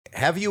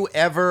Have you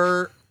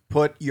ever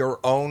put your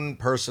own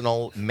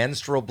personal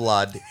menstrual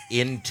blood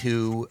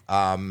into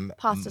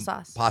Pasta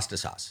sauce. Pasta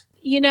sauce.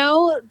 You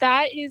know,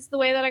 that is the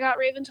way that I got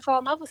Raven to fall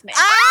in love with me.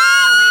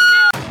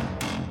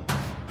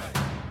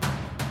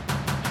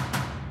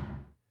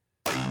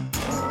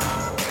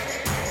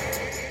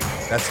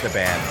 That's the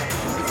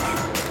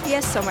band. He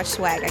has so much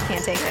swag, I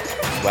can't take it.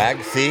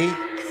 Swag, see?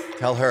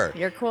 Tell her.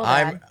 You're cool,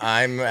 Dad.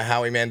 I'm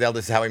Howie Mandel.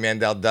 This is Howie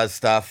Mandel Does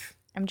Stuff.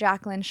 I'm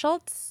Jacqueline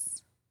Schultz.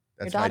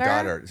 That's Your my daughter?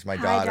 daughter. It's my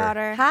Hi, daughter.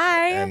 daughter.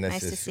 Hi. And this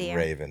Nice to is see you.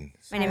 Raven.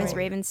 My name is Symoné.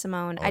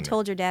 Raven-Symoné. I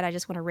told your dad I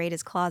just want to raid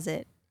his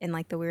closet in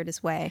like the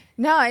weirdest way.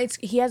 No,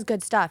 he has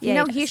good stuff. Yeah, you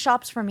know, he he does.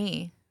 shops for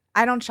me.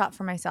 I don't shop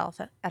for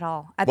myself at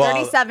all. At Well-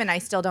 37, I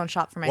still don't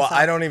shop for myself. Well,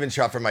 I don't even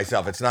shop for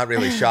myself. It's not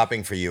really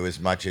shopping for you as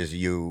much as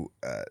you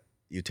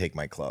take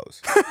my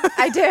clothes.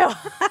 I do.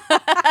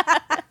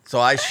 So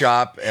I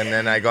shop and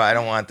then I go, I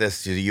don't want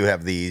this. You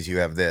have these, you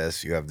have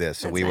this, you have this.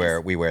 So That's we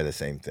nice. wear the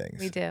same things.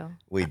 We do.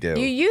 We do.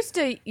 You used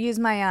to use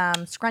my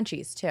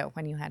scrunchies too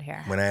when you had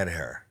hair. When I had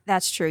hair.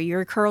 That's true.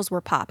 Your curls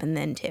were popping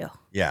then too.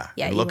 Yeah.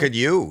 Yeah, And you look were- at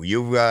you.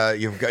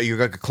 You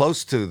got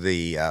close to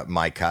the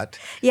my cut.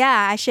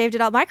 Yeah, I shaved it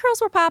all. My curls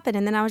were popping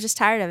and then I was just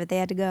tired of it. They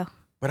had to go.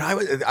 But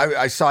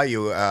I saw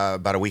you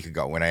about a week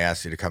ago when I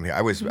asked you to come here.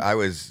 I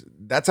was.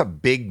 That's a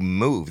big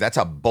move. That's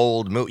a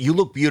bold move. You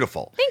look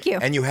beautiful. Thank you.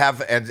 And you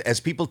have, as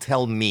people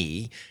tell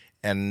me,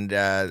 and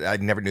I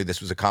never knew this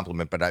was a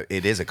compliment, but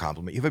it is a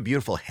compliment. You have a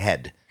beautiful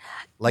head,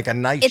 like a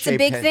nice. It's a shaped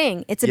big head.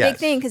 thing. It's a Yes. big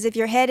thing because if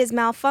your head is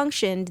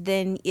malfunctioned,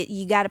 then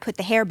you got to put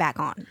the hair back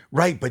on.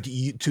 Right, but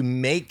to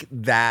make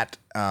that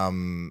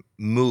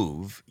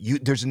move,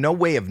 there's no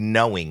way of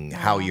knowing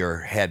how your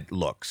head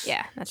looks.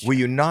 Yeah, that's Were true.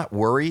 you not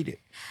worried?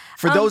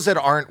 For those that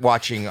aren't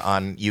watching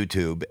on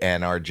YouTube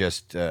and are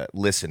just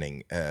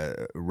listening,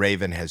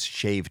 Raven has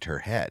shaved her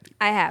head.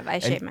 I have. I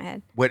shaved my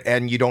head.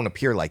 And you don't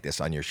appear like this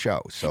on your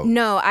show. So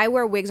No, I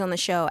wear wigs on the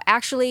show.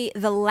 Actually,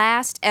 the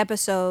last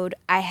episode,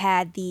 I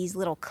had these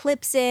little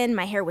clips in.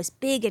 My hair was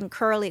big and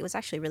curly. It was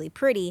actually really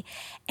pretty.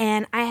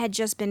 And I had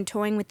just been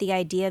toying with the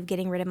idea of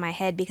getting rid of my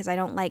head because I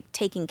don't like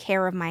taking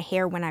care of my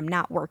hair when I'm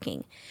not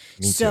working.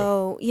 Me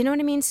So, you know what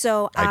I mean?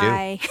 So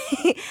I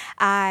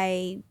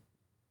I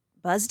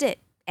buzzed it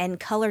and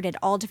colored it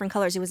all different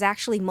colors. It was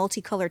actually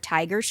multicolored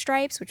tiger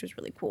stripes, which was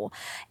really cool.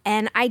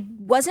 And I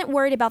wasn't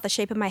worried about the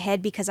shape of my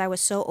head because I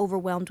was so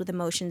overwhelmed with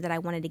emotion that I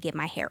wanted to get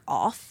my hair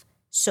off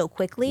so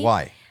quickly.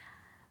 why?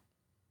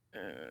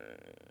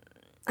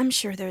 I'm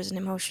sure there's an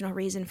emotional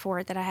reason for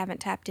it that I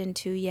haven't tapped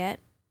into yet.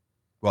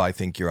 Well, I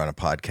think you're on a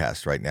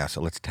podcast right now, so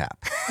let's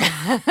tap.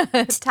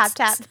 Tap,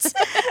 tap.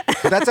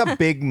 So that's a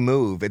big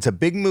move. It's a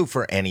big move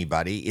for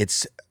anybody.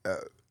 It's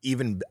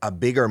even a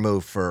bigger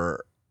move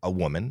for a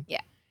woman. Yeah.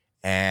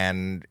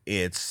 And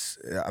it's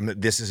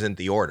this isn't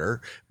the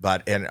order,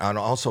 but and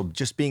also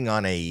just being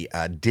on a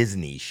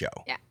Disney show.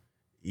 Yeah.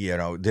 You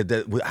know,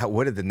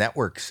 what did the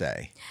network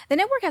say? The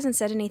network hasn't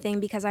said anything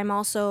because I'm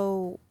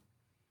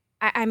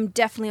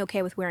definitely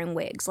okay with wearing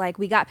wigs. Like,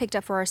 we got picked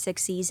up for our 6th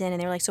season,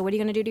 and they were like, so what are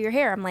you going to do to your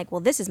hair? I'm like,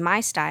 well, this is my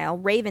style.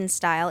 Raven's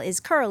style is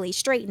curly,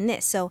 straight, and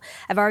this. So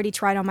I've already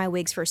tried on my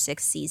wigs for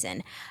 6th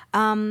season.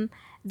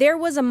 There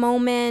was a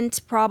moment,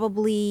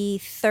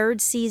 probably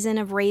 3rd season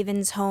of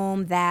Raven's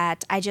Home,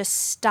 that I just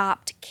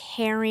stopped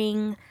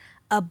caring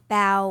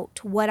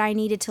about what I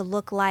needed to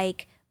look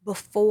like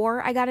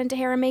before I got into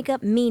hair and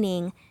makeup,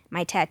 meaning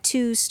my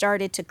tattoos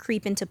started to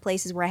creep into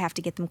places where I have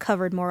to get them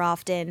covered more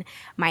often.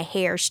 My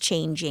hair's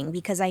changing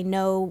because I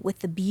know with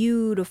the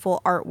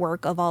beautiful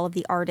artwork of all of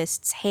the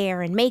artists'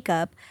 hair and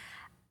makeup,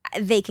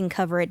 they can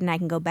cover it and I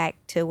can go back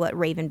to what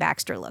Raven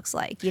Baxter looks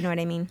like. You know what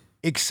I mean?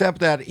 Except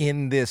that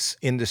in this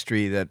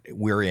industry that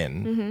we're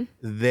in,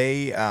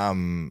 they,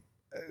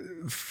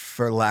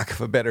 for lack of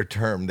a better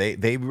term,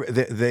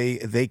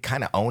 they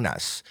kind of own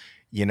us.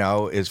 You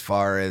know, as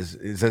far as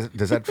is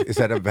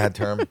that a bad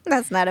term?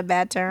 That's not a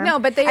bad term. No,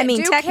 but they I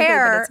mean, do technically,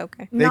 care. but it's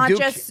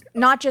okay.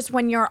 Not just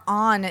when you're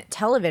on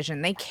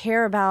television. They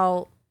care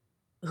about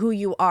who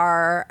you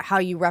are, how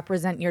you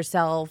represent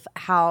yourself,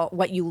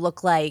 what you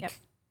look like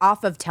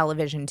off of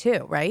television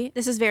too, right?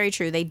 This is very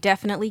true. They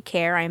definitely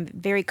care. I am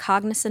very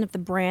cognizant of the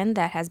brand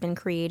that has been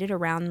created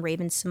around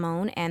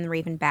Raven-Symoné and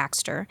Raven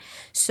Baxter.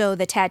 So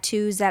the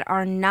tattoos that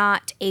are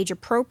not age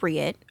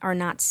appropriate are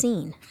not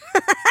seen.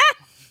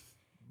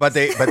 But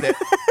they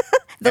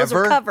Those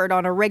are covered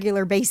on a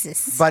regular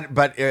basis.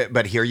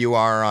 But here you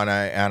are on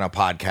a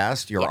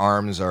podcast. Your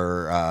arms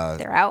are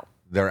They're out.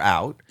 They're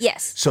out.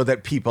 Yes. So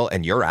that people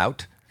and you're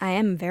out. I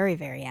am very,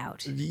 very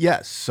out.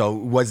 Yes. So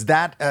was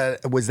that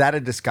a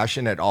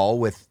discussion at all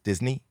with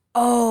Disney?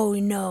 Oh,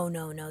 no.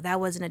 That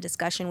wasn't a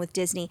discussion with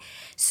Disney.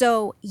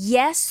 So,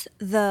 yes,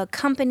 the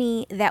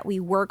company that we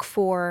work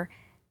for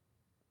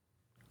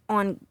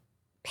on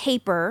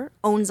paper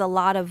owns a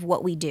lot of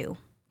what we do.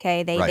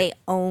 Okay? They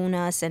own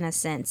us in a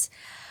sense.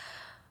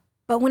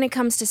 But when it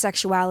comes to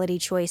sexuality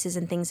choices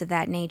and things of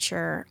that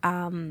nature,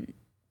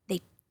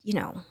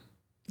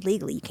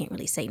 legally you can't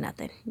really say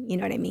nothing. You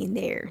know what I mean?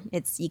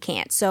 You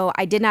can't. So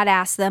I did not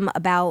ask them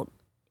about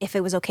if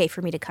it was okay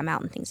for me to come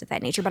out and things of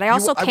that nature. But I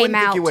also I came wouldn't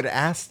out. think you would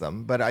ask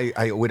them, but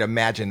I would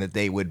imagine that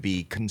they would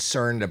be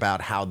concerned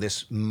about how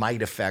this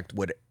might affect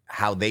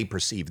how they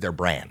perceive their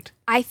brand.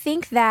 I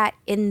think that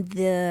in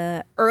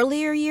the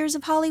earlier years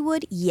of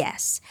Hollywood,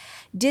 yes.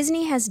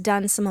 Disney has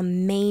done some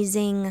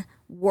amazing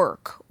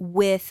work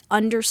with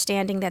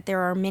understanding that there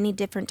are many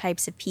different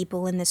types of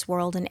people in this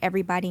world and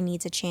everybody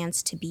needs a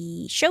chance to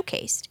be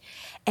showcased.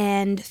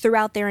 And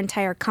throughout their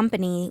entire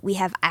company, we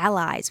have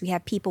allies. We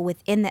have people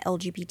within the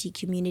LGBT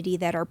community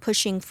that are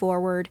pushing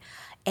forward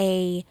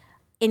a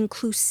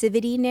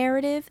inclusivity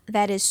narrative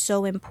that is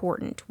so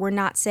important. We're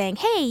not saying,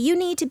 hey, you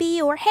need to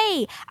be, or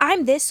hey,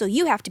 I'm this, so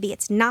you have to be.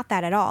 It's not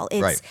that at all.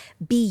 It's Right.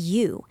 Be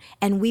you,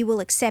 and we will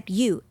accept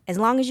you as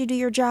long as you do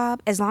your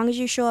job, as long as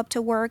you show up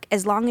to work,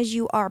 as long as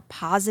you are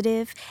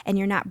positive and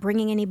you're not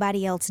bringing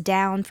anybody else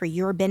down for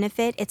your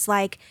benefit. It's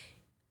like,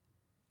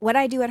 what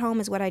I do at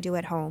home is what I do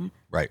at home.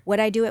 Right. What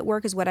I do at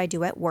work is what I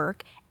do at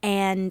work.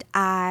 And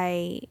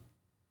I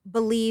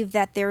believe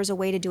that there's a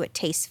way to do it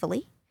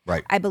tastefully.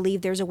 Right. I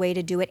believe there's a way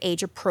to do it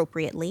age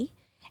appropriately.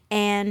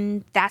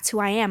 And that's who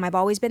I am. I've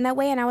always been that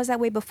way. And I was that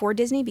way before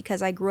Disney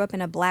because I grew up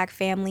in a Black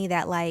family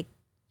that, like,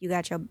 you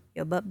got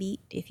your butt beat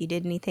if you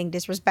did anything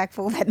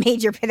disrespectful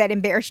that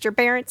embarrassed your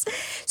parents.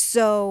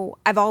 So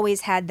I've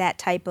always had that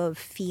type of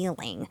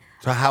feeling.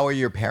 So how are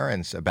your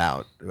parents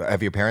about?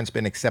 Have your parents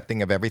been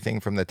accepting of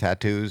everything from the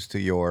tattoos to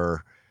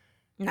your...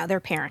 No,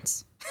 they're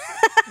parents.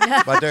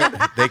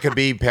 But they could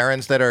be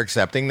parents that are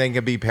accepting. They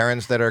could be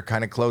parents that are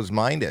kind of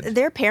closed-minded.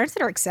 They're parents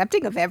that are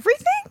accepting of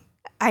everything?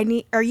 I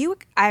need to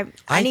get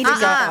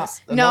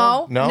those.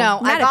 No. No? I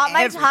Not got of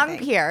my tongue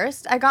everything.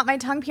 pierced. I got my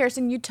tongue pierced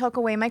and you took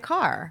away my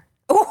car.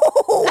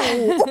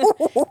 Ooh.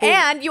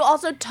 And you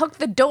also took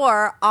the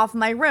door off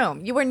my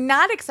room. You were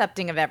not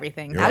accepting of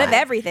everything. Not of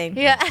everything.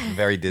 Yeah.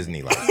 Very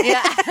Disney-like.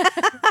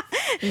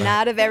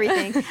 Not of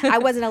everything. I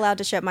wasn't allowed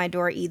to shut my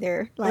door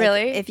either. Like,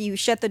 Really? If you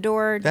shut the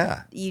door,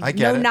 Yeah, you, I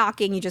get no it.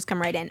 knocking, you just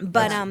come right in.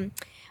 But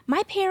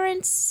my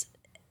parents,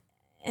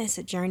 it's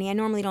a journey. I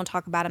normally don't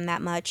talk about them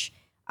that much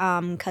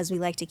because we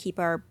like to keep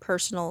our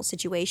personal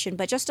situation.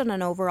 But just on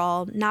an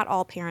overall, not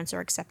all parents are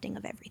accepting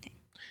of everything.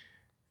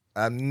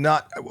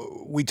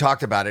 We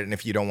talked about it, and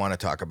if you don't want to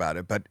talk about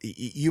it, but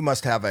you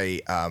must have a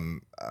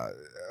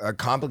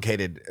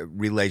complicated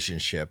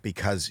relationship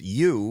because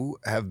you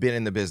have been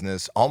in the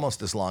business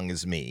almost as long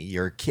as me.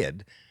 You're a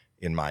kid.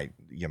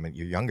 You're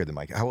younger than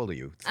Mike. How old are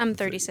you? I'm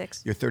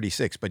 36. You're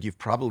 36, but you've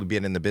probably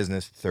been in the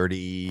business 5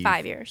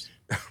 years.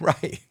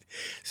 Right.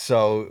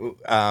 So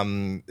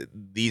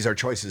these are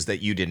choices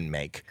that you didn't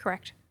make.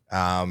 Correct.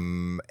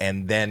 And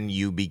then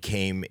you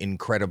became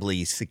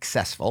incredibly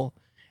successful.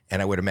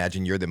 And I would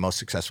imagine you're the most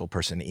successful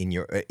person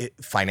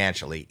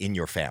financially in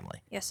your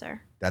family. Yes, sir.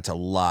 That's a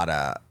lot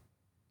of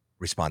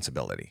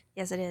responsibility.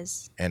 Yes, it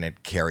is. And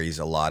it carries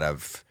a lot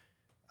of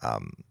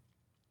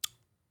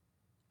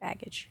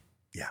Baggage.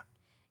 Yeah.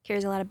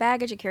 Carries a lot of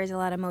baggage. It carries a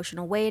lot of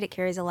emotional weight. It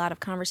carries a lot of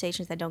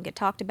conversations that don't get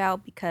talked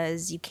about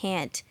because you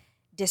can't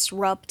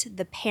disrupt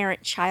the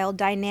parent-child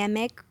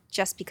dynamic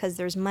just because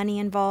there's money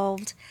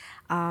involved.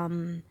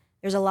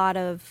 There's a lot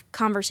of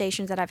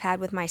conversations that I've had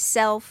with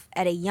myself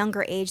at a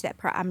younger age that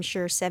I'm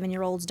sure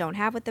 7-year-olds don't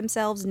have with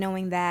themselves,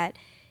 knowing that,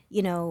 if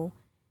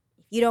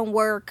you don't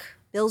work,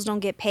 bills don't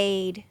get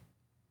paid,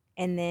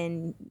 and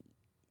then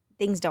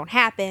things don't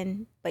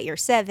happen, but you're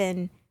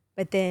 7,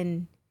 but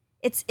then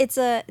it's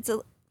a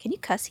can you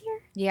cuss here?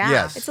 Yeah.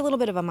 Yes. It's a little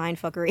bit of a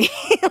mindfuckery.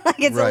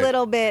 It's Right. a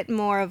little bit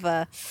more of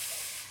a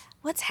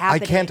what's I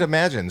happening. can't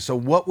imagine. So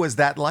what was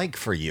that like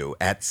for you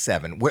at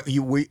 7? Were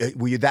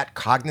you that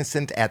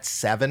cognizant at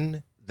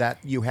 7 that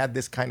you had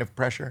this kind of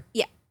pressure?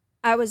 Yeah.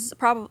 I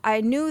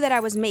knew that I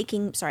was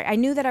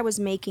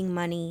making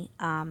money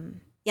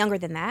younger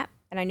than that,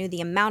 and I knew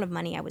the amount of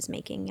money I was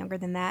making younger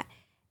than that.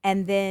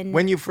 And then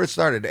When you first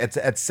started,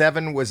 at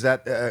 7, was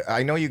that,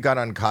 I know you got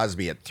on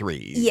Cosby at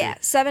 3. yeah,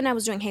 7 I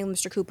was doing Hey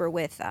Mr. Cooper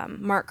with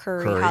Mark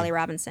Curry, Curry. Holly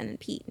Robinson, and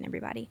Pete and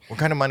everybody. What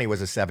kind of money was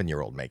a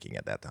 7-year-old making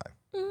at that time?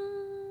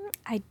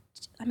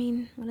 I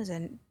mean, what is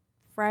it?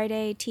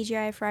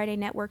 TGI Friday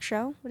network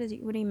show? What do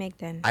you make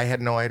then? I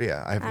had no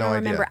idea. I have I no don't idea.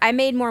 remember. I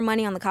made more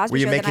money on the Cosby Were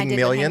you show than I making did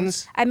with him.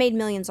 millions? I made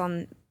millions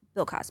on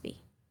Bill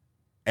Cosby.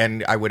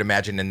 And I would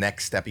imagine the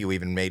next step you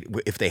even made,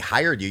 if they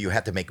hired you, you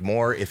had to make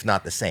more, if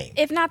not the same.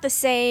 If not the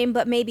same,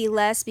 but maybe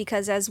less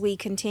because as we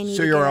continue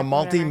So to you're get a up,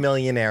 whatever.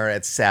 multimillionaire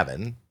at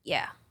 7.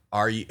 Yeah.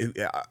 Are you?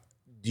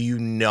 Do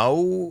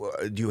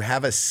you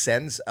have a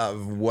sense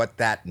of what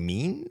that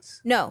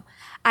means? No,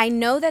 I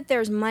know that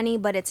there's money,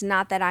 but it's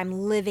not that I'm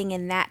living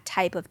in that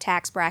type of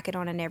tax bracket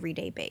on an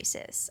everyday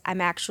basis.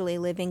 I'm actually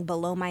living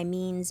below my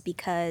means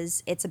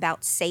because it's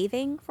about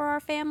saving for our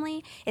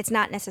family. It's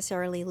not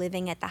necessarily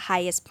living at the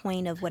highest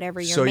point of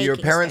whatever you're So making. your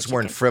parents so that you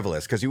weren't can-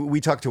 frivolous, because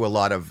we talked to a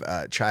lot of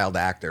child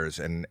actors,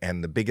 and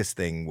the biggest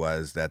thing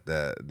was that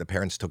the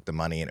parents took the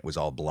money and it was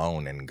all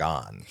blown and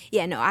gone.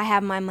 Yeah, no, I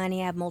have my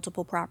money. I have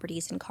multiple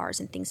properties and cars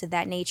and things of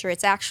that nature.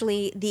 It's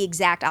actually the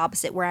exact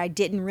opposite, where I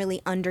didn't really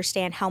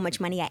understand how much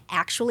money I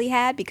actually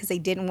had because they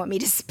didn't want me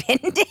to spend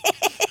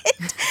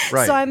it.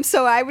 Right.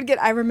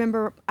 I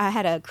remember I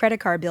had a credit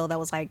card bill that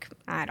was like,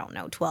 I don't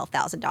know,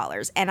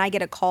 $12,000. And I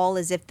get a call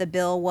as if the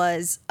bill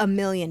was $1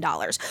 million.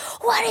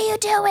 What are you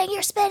doing?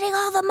 You're spending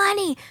all the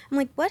money. I'm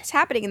like, what's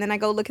happening? And then I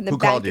go look in the Who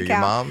bank called you?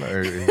 account. Your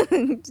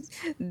mom?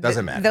 Or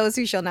doesn't matter. Those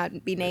who shall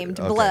not be named,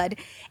 Okay. blood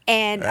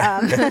and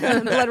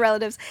blood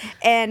relatives.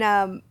 And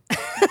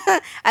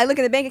I look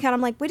at the bank account.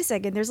 I'm like, wait a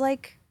second. There's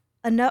like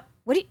enough.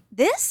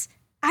 This?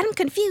 I'm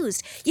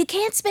confused. You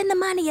can't spend the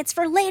money. It's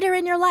for later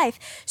in your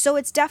life. So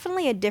it's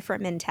definitely a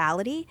different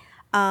mentality.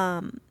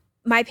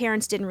 My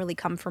parents didn't really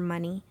come from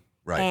money.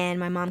 Right. And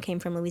my mom came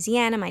from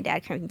Louisiana. My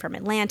dad came from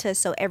Atlanta.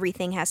 So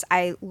everything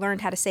I learned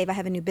how to save. I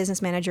have a new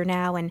business manager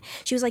now. And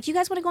she was like, you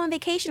guys want to go on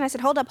vacation? I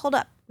said, hold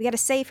up. We got to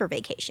save for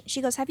vacation.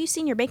 She goes, have you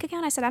seen your bank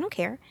account? I said, I don't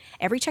care.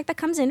 Every check that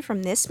comes in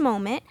from this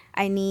moment,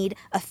 I need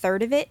a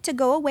third of it to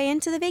go away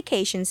into the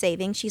vacation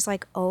savings. She's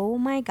like, oh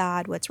my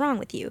God, what's wrong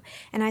with you?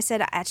 And I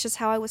said, that's just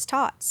how I was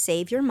taught.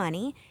 Save your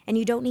money. And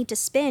you don't need to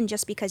spend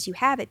just because you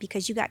have it,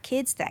 because you got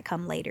kids that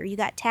come later. You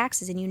got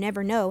taxes, and you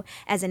never know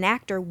as an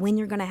actor when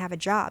you're going to have a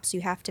job. So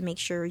you have to make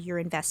sure you're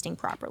investing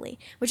properly,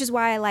 which is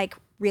why I like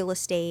real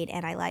estate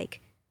and I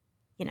like,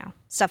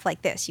 stuff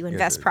like this. You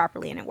invest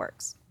properly and it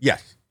works.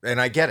 Yes. And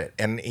I get it.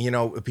 And,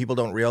 people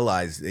don't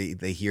realize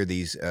they hear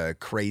these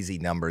crazy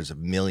numbers of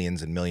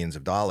millions and millions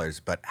of dollars,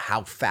 but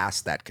how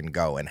fast that can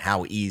go and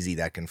how easy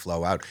that can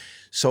flow out.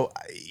 So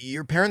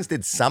your parents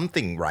did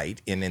something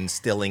right in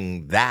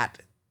instilling that,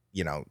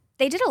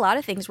 They did a lot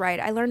of things right.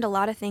 I learned a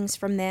lot of things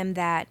from them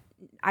that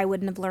I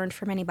wouldn't have learned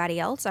from anybody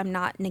else. I'm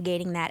not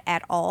negating that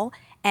at all.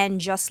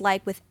 And just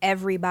like with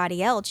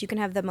everybody else, you can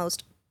have the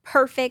most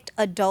perfect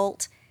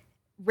adult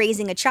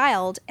raising a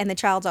child, and the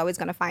child's always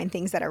going to find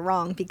things that are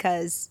wrong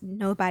because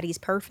nobody's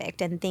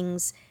perfect and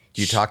things.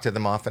 Do you talk to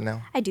them often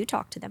now? I do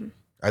talk to them.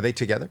 Are they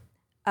together?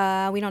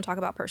 We don't talk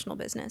about personal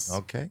business.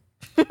 Okay.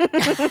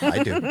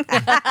 I do.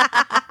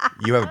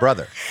 You have a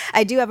brother.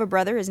 I do have a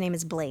brother. His name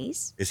is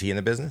Blaze. Is he in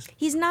the business?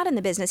 He's not in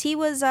the business. He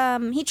was.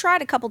 He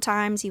tried a couple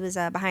times. He was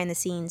behind the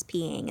scenes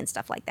peeing and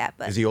stuff like that.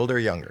 But Is he older or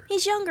younger?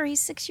 he's younger.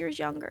 He's 6 years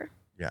younger.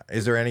 Yeah.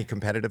 Is there any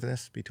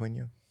competitiveness between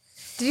you?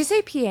 Did you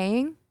say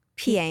PAing?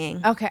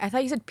 PAing. Okay, I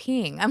thought you said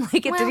peeing. I'm like,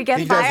 did he get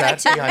He does fired?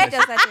 that behind He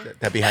does that too.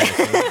 that behind the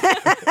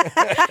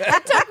scenes.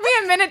 It took me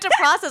a minute to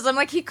process. I'm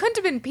like, he couldn't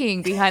have been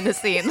peeing behind the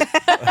scenes.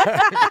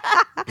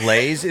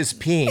 Blaze is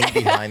peeing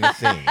behind the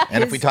scene.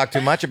 And if we talk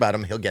too much about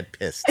him, he'll get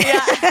pissed.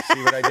 Yeah.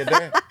 See what I did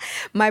there?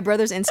 My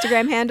brother's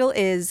Instagram handle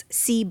is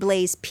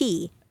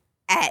CBlazeP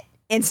at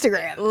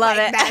Instagram. Love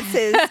it.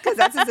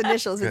 That's his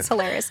initials. It's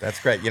hilarious. That's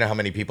great. You know how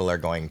many people are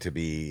going to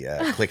be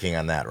clicking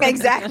on that, right?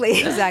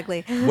 Exactly.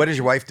 What does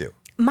your wife do?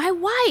 My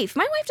wife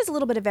does a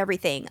little bit of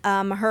everything.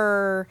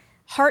 Her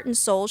heart and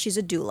soul, she's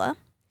a doula.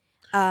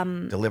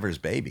 Delivers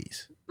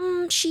babies.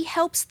 She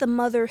helps the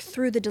mother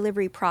through the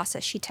delivery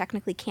process. She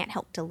technically can't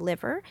help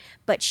deliver,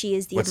 but she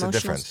is the What's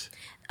emotional. the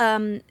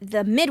difference?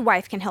 The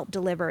midwife can help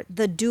deliver.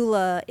 The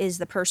doula is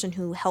the person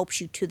who helps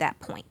you to that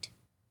point.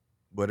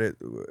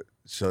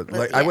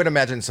 I would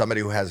imagine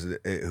somebody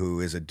who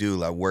is a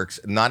doula works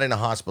not in a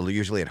hospital,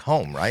 usually at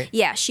home, right?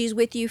 Yeah, she's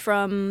with you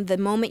from the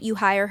moment you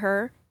hire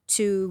her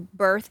to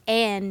birth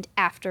and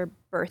after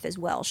birth as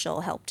well.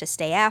 She'll help to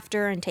stay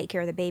after and take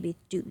care of the baby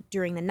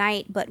during the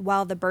night. But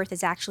while the birth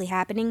is actually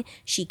happening,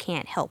 she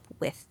can't help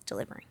with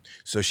delivering.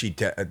 So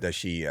does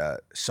she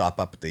sop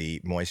up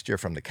the moisture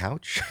from the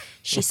couch?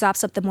 She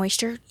sops up the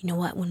moisture. You know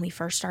what? When we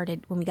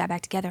got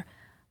back together,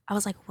 I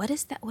was like, what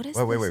is that? What is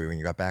Wait, this? when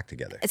you got back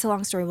together. It's a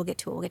long story. We'll get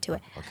to it.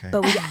 Okay.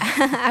 But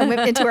I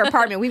went into her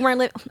apartment. We weren't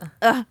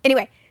living.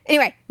 Anyway,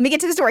 let me get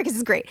to the story because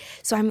it's great.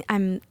 So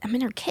I'm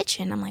in her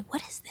kitchen. I'm like,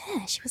 what is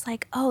this? She was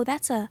like, oh,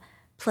 that's a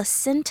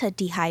placenta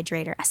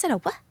dehydrator. I said, a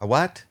what? A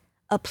what?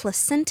 A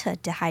placenta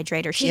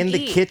dehydrator. In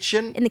the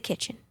kitchen? In the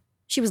kitchen.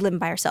 She was living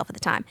by herself at the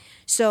time.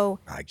 So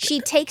she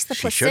takes the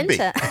She should be.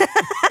 placenta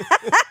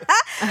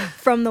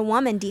from the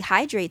woman,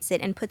 dehydrates it,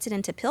 and puts it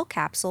into pill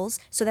capsules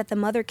so that the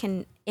mother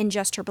can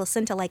ingest her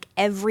placenta like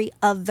every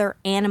other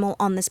animal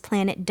on this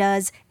planet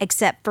does,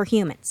 except for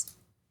humans.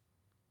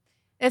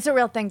 It's a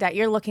real thing, Dad.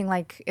 You're looking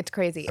like it's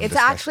crazy. I'm It's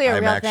disgusted. actually a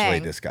real I'm actually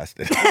thing.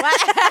 disgusted.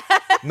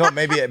 No,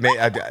 maybe it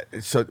may.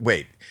 So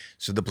wait.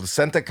 So the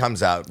placenta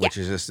comes out, which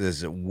is just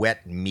this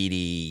wet,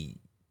 meaty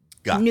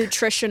gunk.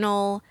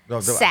 Nutritional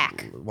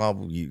sack.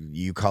 Well,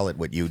 you call it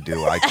what you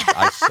do.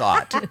 I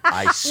saw it.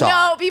 I saw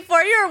No, it.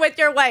 before you were with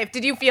your wife,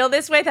 did you feel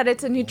this way, that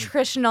it's a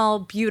nutritional,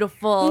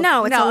 beautiful?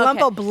 No, it's a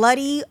lump okay. of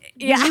bloody,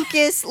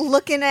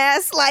 mucus-looking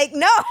ass. Like,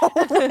 no.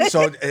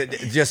 So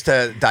just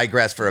to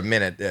digress for a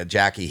minute,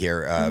 Jackie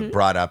here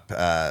brought up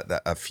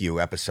a few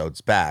episodes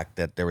back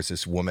that there was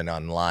this woman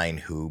online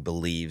who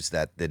believes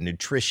that the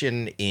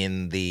nutrition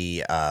in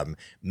the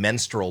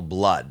menstrual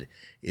blood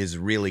is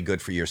really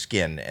good for your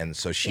skin, and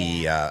so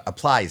she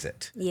applies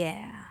it.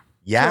 Yeah.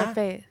 Yeah?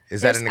 Faith.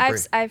 Is that an agree?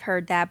 I've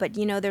heard that, but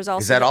there's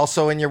also... Is that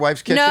also in your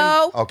wife's kitchen?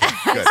 No. Okay,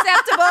 good.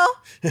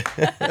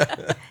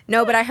 Acceptable.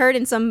 No, but I heard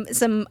in some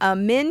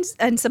men's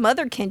and some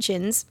other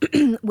kitchens,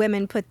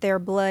 women put their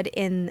blood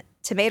in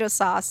tomato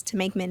sauce to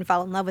make men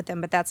fall in love with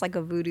them, but that's like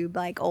a voodoo,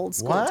 like old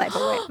school type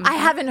of way. I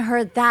haven't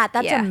heard that.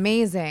 That's Yeah.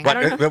 amazing.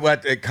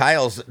 What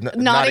Kyle's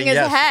nodding his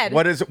yes. head.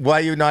 Why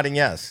are you nodding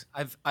yes?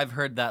 I've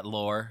heard that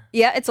lore.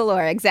 Yeah, it's a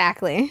lore,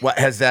 exactly. What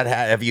has that?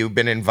 Have you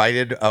been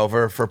invited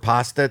over for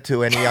pasta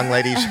to any young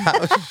lady's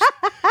house?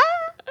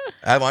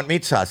 I want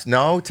meat sauce.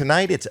 No,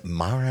 tonight it's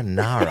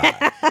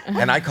marinara,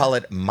 and I call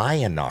it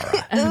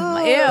mayanara.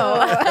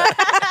 Ew.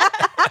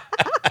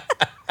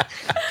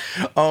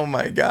 Oh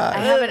my God! I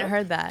haven't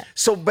heard that.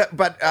 So,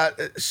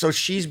 so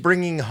she's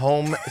bringing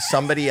home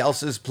somebody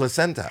else's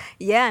placenta.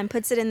 Yeah, and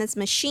puts it in this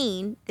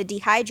machine that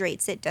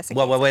dehydrates it, desiccates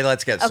Well, wait.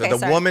 Let's get. Okay, so the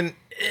sorry. woman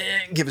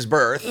gives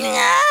birth.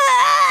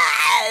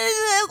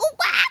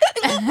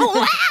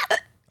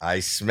 I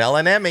smell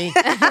an Emmy.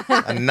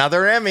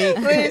 Another Emmy.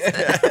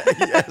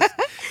 Yes.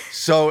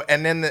 So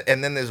and then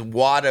this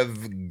wad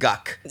of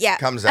guck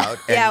comes out.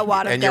 And, Yeah, a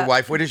wad of And your guck.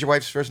 wife, what is your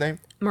wife's first name?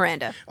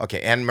 Miranda.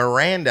 Okay, and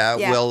Miranda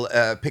Yeah. will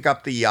pick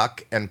up the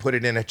yuck and put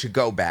it in a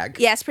to-go bag.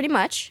 Yes, pretty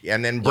much.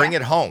 And then bring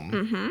it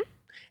home.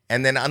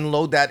 And then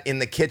unload that in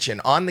the kitchen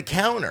on the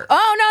counter.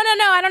 Oh,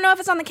 no. I don't know if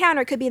it's on the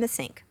counter. It could be in the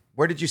sink.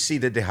 Where did you see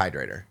the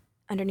dehydrator?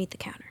 Underneath the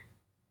counter.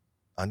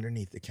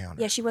 Underneath the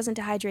counter. Yeah, she wasn't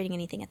dehydrating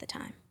anything at the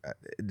time.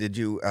 Did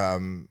you?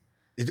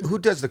 Who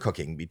does the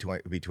cooking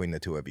between the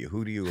two of you?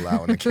 Who do you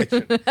allow in the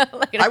kitchen?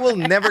 I will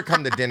never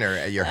come to dinner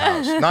at your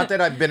house. Not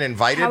that I've been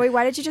invited. Howie,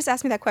 why did you just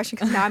ask me that question?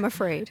 Because now I'm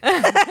afraid.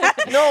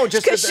 No,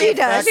 just Because she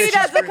does. She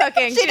does the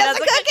cooking. She does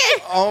the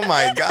cooking. Oh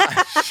my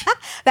gosh!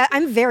 That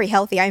I'm very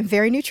healthy. I'm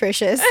very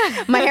nutritious.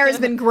 My hair has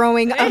been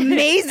growing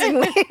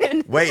amazingly.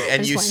 Wait,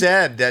 and just you playing.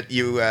 said that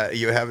you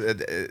have.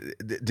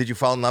 Did you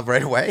fall in love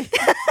right away?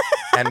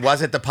 And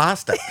was it the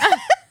pasta?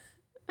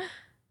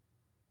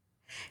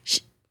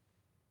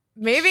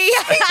 Maybe.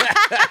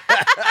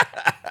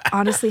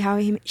 Honestly,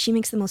 Howie, she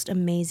makes the most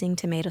amazing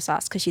tomato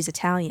sauce because she's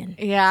Italian.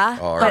 Yeah.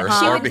 Or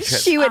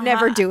because She would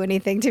never do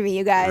anything to me,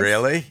 you guys.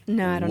 really?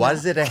 No, I don't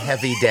Was it a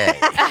heavy day?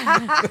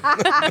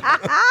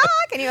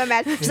 Can you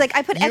imagine? She's like,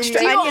 I put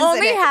extra Do you onions in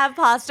only it. have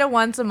pasta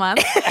once a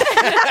month?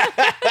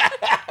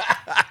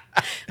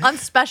 On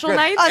special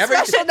nights? On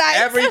special nights.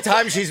 Every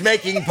time she's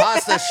making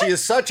pasta, she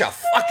is such a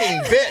fucking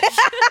bitch.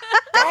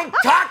 Don't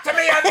talk to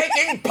me. I'm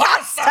making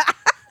pasta.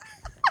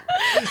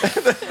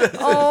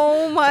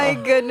 Oh my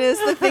goodness,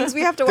 the things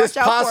we have to watch This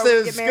out pasta for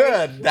when we is get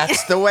married. good.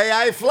 That's the way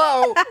I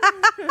flow.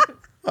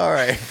 All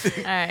right.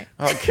 All right.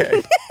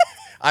 Okay.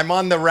 I'm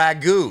on the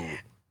ragu.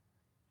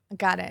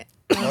 Got it.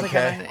 That was a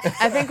Okay. good one.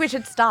 I think we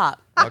should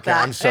stop. Okay,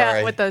 I'm sorry.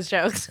 Yeah, with those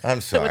jokes.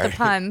 I'm sorry. With the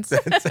puns.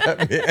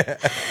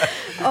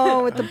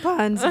 Oh, with the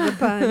puns and the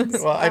puns.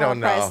 Well, I don't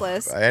know.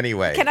 Priceless.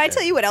 Anyway. Can I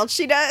tell you what else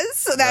she does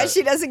so that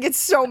she doesn't get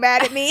so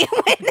mad at me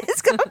when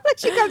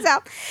she comes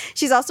out?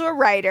 She's also a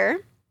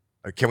writer.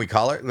 Can we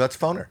call her? Let's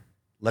phone her.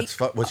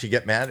 Will she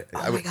get mad?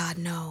 Oh my God,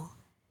 no.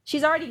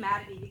 She's already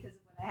mad at me because of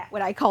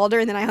when I called her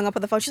and then I hung up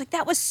on the phone. She's like,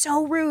 that was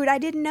so rude. I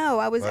didn't know.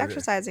 I was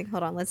exercising.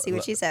 Hold on. Let's see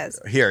what she says.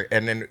 Here,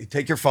 and then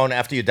take your phone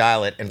after you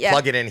dial it and Yeah.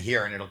 plug it in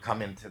here, and it'll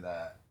come into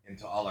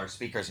all our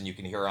speakers, and you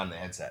can hear her on the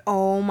headset.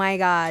 Oh my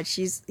God.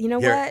 You know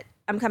Here. what?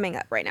 I'm coming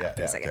up right now. Yeah, Give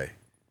me a second. okay.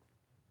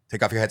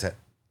 Take off your headset.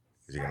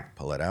 Because you're going to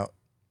pull it out.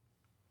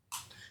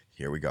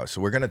 Here we go.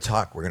 So we're going to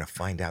talk. We're going to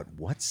find out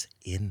what's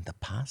in the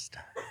pasta.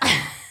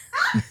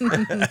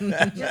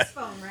 Just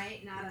phone,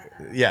 right? Not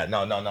a... Yeah,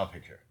 no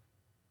picture.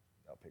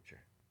 No picture.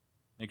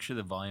 Make sure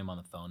the volume on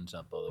the phone's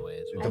up all the way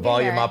as The well. can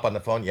volume hear it. up on the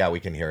phone? Yeah, we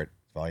can hear it.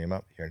 Volume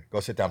up. Here, go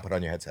sit down. Put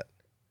on your headset.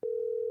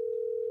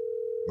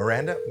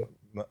 Miranda?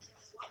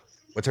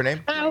 What's her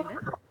name? Hello.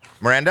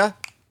 Miranda?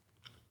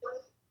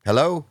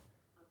 Hello?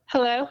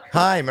 Hello.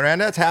 Hi,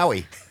 Miranda. It's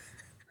Howie.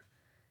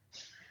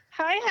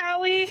 Hi,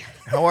 Howie.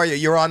 How are you?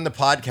 You're on the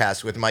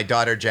podcast with my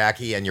daughter,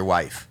 Jackie, and your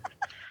wife.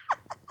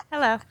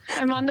 Hello.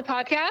 I'm on the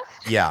podcast.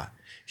 Yeah.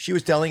 She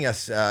was telling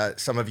us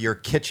some of your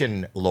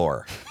kitchen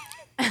lore.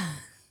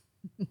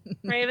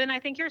 Raven, I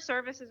think your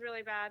service is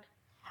really bad.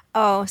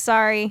 Oh,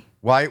 sorry.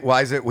 Why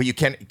is it? Well,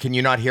 can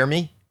you not hear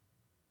me?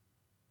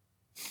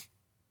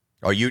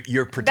 Oh,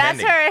 you're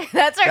pretending.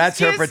 That's her That's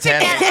her excuse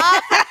pretending. to get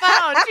off the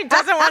phone. She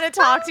doesn't want to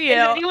talk to Is you.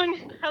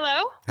 anyone?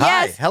 Hello.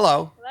 Hi. Yes.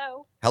 Hello.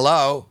 Hello.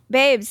 Hello.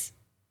 Babes,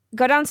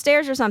 go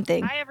downstairs or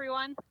something. Hi,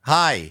 everyone.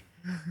 Hi.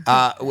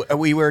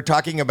 We were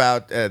talking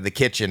about the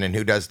kitchen and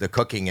who does the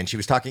cooking, and she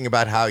was talking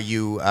about how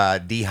you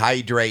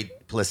dehydrate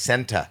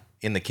placenta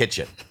in the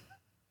kitchen.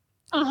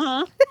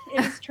 Uh-huh.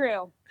 It is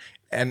true.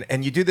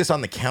 And you do this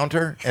on the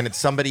counter, and it's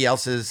somebody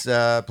else's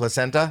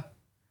placenta?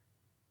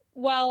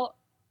 Well,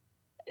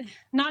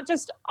 not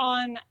just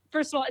on,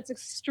 first of all, it's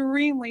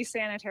extremely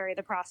sanitary,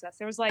 the process.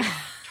 There's like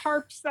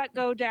tarps that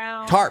go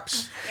down.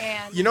 Tarps.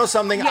 And You know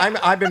something? Yeah.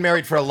 I've been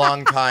married for a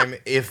long time.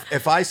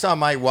 If I saw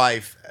my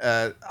wife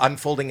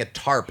unfolding a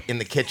tarp in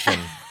the kitchen,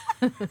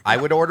 I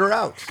would order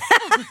out.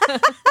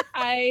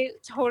 I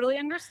totally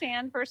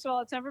understand. First of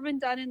all, it's never been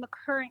done in the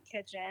current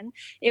kitchen.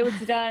 It was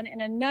done in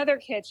another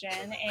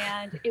kitchen,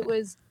 and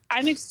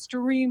I'm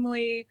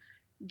extremely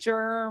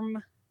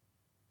germ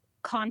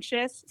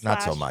conscious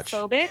Not so / much.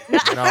 phobic. No.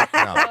 So,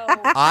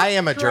 I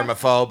am a correct.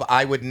 germaphobe.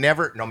 I would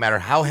never, no matter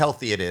how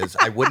healthy it is,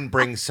 I wouldn't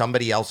bring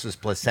somebody else's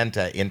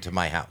placenta into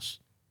my house.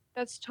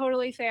 That's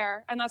totally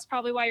fair. And that's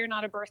probably why you're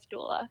not a birth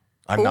doula.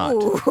 I'm not.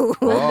 Ooh.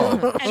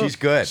 Oh, she's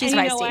good. She's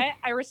And you know feisty. what?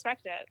 I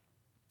respect it.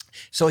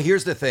 So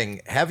here's the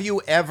thing. Have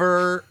you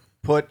ever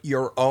put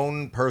your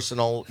own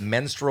personal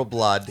menstrual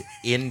blood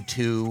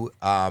into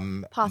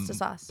Pasta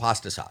sauce.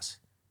 Pasta sauce.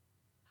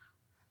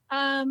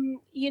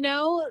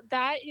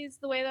 That is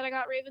the way that I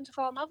got Raven to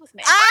fall in love with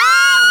me.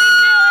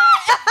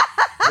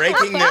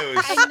 Breaking But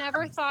news. I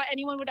never thought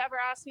anyone would ever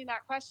ask me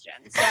that question,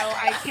 so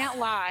I can't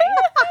lie.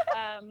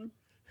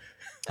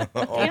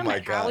 Oh Damn my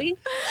it, God. Howie.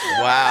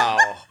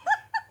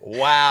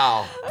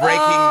 Wow.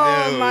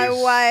 Breaking news. My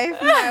wife.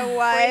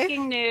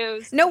 Breaking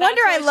news. No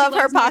wonder I why she love her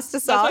loves my- pasta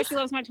That's why sauce. she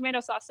loves my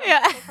tomato sauce so Yeah.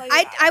 much. I'll tell you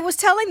that. I was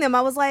telling them,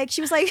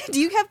 she was like, do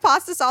you have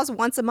pasta sauce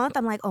once a month?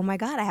 I'm like, oh my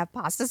God, I have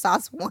pasta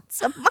sauce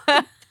once a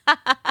month.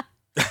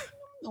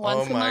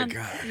 Once a my month.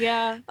 God.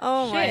 Yeah.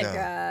 Oh my Shit.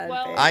 God.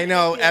 Well, babe. I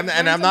know, Yeah, and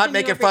learn I'm not something new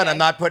making every fun. day. I'm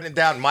not putting it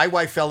down. My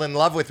wife fell in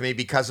love with me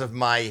because of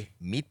my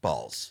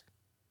meatballs.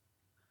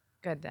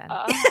 Good then.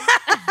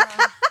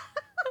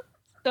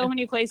 So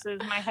many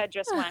places my head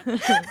just went.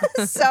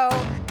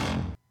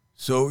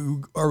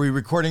 So are we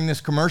recording this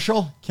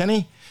commercial,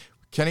 Kenny?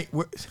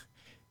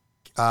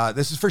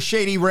 This is for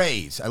Shady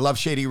Rays. I love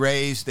Shady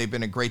Rays. They've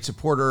been a great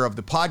supporter of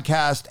the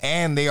podcast,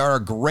 and they are a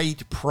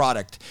great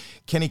product.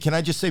 Kenny, can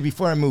I just say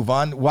before I move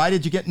on, why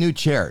did you get new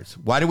chairs?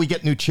 Why do we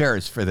get new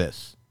chairs for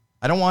this?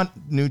 I don't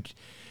want new.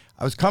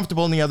 I was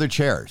comfortable in the other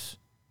chairs.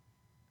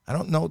 I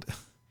don't know.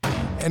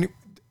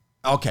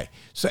 Okay.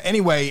 So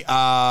anyway,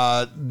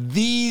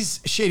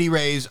 these Shady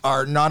Rays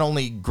are not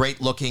only great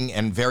looking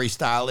and very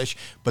stylish,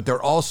 but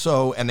they're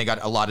also, and they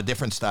got a lot of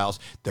different styles,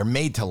 they're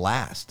made to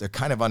last. They're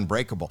kind of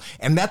unbreakable.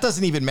 And that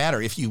doesn't even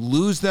matter. If you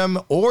lose them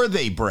or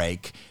they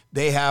break,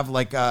 they have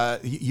like,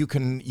 you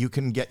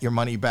can get your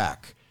money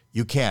back.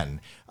 You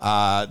can.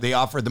 They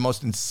offer the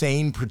most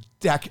insane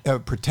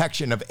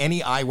protection of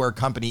any eyewear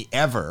company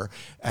ever.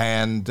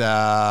 And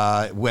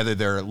whether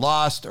they're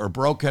lost or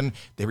broken,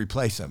 they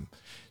replace them.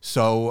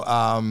 So,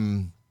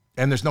 and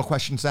there's no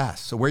questions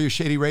asked. So wear your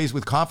Shady Rays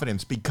with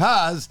confidence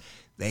because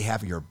they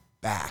have your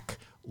back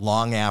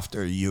long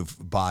after you've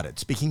bought it.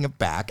 Speaking of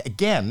back,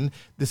 again,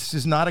 this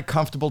is not a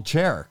comfortable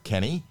chair,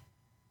 Kenny.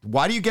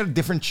 Why do you get a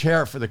different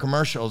chair for the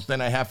commercials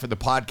than I have for the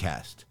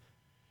podcast?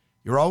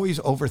 You're always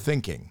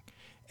overthinking.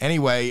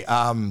 Anyway,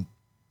 I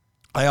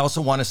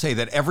also want to say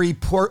that every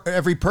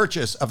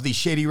purchase of these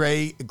Shady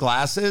Ray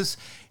glasses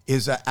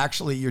is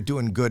actually you're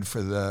doing good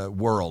for the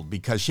world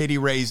because Shady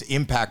Ray's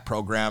impact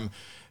program,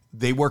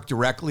 they work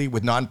directly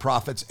with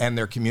nonprofits and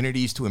their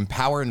communities to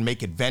empower and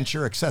make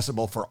adventure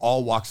accessible for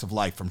all walks of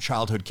life, from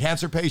childhood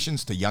cancer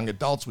patients to young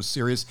adults with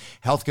serious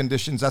health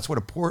conditions. That's what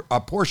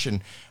a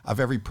portion of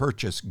every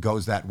purchase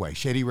goes that way.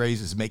 Shady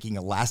Rays is making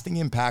a lasting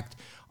impact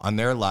on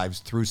their lives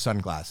through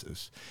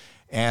sunglasses.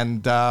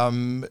 And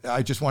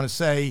I just want to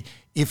say,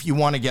 if you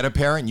want to get a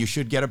pair, and you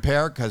should get a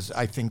pair, because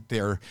I think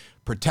they're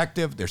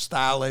protective, they're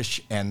stylish,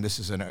 and this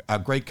is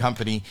a great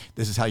company.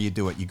 This is how you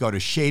do it. You go to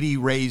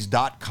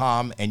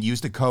shadyrays.com and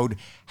use the code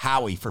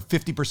Howie for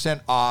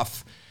 50%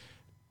 off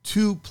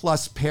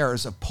 2+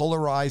 pairs of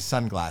polarized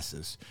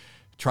sunglasses.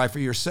 Try for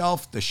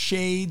yourself. The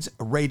shades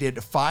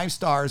rated 5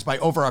 stars by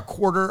over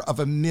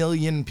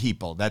 250,000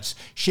 people. That's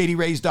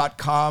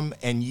shadyrays.com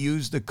and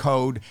use the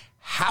code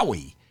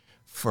Howie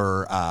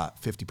for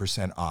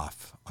 50%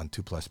 off on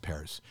 2+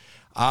 pairs.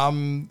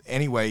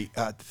 Anyway,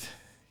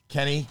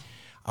 Kenny,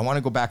 I want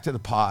to go back to the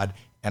pod,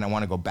 and I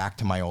want to go back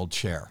to my old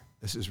chair.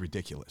 This is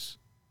ridiculous.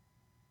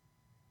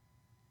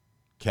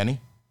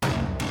 Kenny?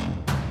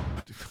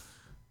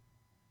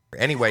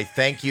 Anyway,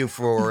 thank you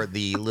for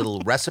the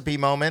little recipe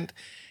moment.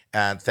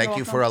 Thank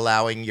you for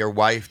allowing your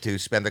wife to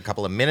spend a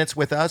couple of minutes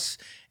with us,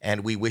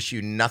 and we wish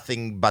you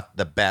nothing but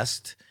the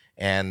best.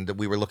 And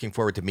we were looking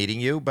forward to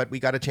meeting you, but we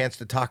got a chance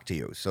to talk to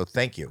you. So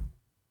thank you.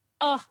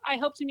 Oh, I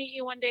hope to meet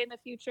you one day in the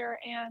future,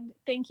 and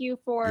thank you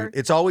for.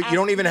 It's always, you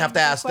don't even have to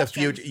ask the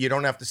questions. future. You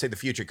don't have to say the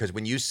future, because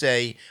when you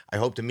say, I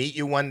hope to meet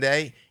you one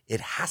day,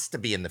 it has to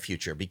be in the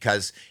future,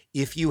 because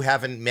if you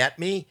haven't met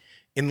me,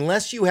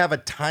 unless you have a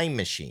time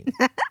machine,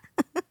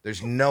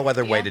 there's no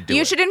other way to do it.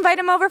 You should invite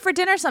him over for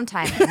dinner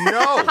sometime.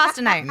 No.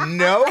 Pasta night.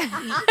 No.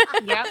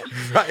 Yep.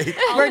 Right.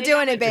 We're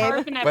doing it,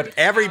 babe. But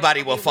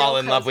everybody will fall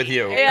in love with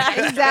you.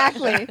 Yeah,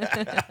 exactly.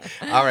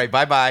 All right.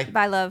 Bye-bye.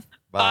 Bye, love.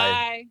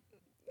 Bye.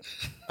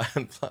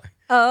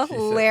 Oh, She said-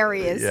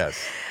 hilarious.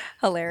 Yes.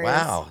 Hilarious.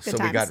 Wow. Good So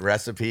times. we got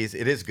recipes.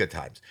 It is good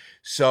times.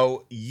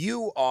 So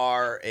you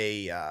are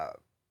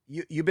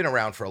you've been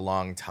around for a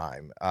long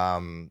time.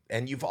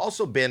 And you've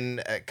also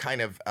been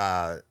kind of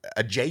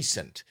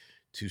adjacent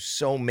to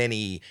so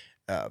many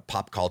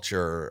pop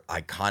culture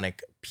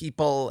iconic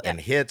people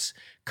and hits.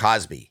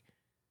 Cosby.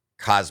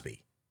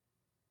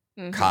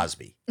 Mhm.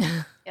 Cosby.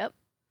 Yep.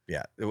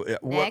 Yeah.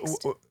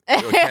 Next.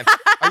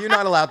 Are you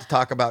not allowed to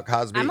talk about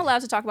Cosby? I'm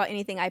allowed to talk about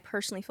anything I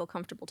personally feel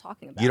comfortable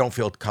talking about. You don't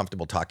feel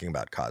comfortable talking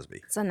about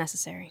Cosby. It's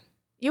unnecessary.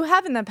 You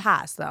have in the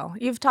past, though.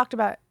 You've talked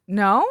about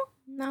no.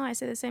 No, I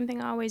say the same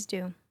thing I always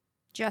do.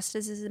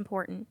 Justice is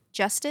important.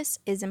 Justice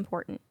is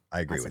important. I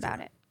agree That's with about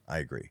you. it. I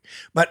agree.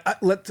 But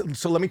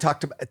let me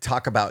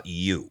talk about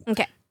you.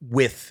 Okay.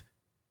 With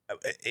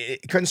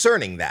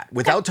concerning that,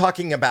 without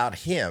talking about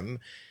him.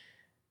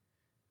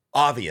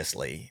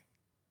 Obviously,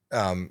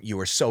 you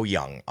were so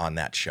young on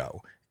that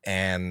show,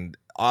 and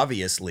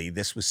obviously,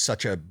 this was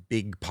such a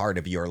big part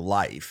of your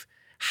life.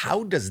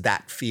 How does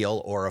that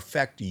feel or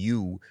affect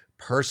you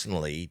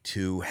personally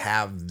to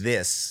have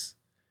this?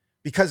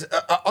 Because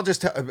I'll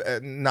just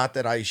not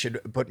that I should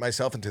put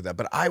myself into that,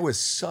 but I was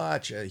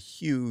such a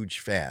huge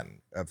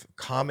fan of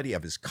comedy,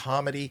 of his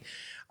comedy.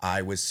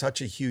 I was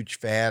such a huge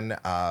fan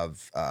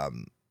of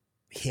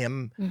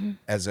him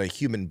as a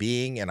human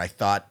being, and I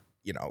thought,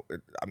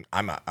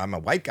 I'm a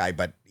white guy,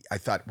 but I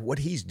thought what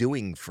he's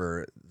doing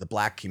for the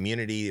Black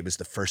community. It was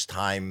the first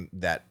time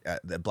that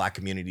the Black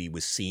community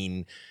was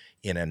seen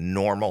in a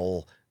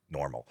normal.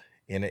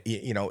 In a,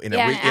 in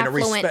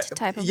affluent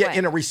type of way.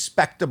 In a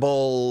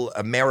respectable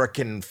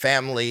American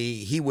family.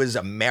 He was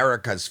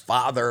America's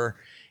father.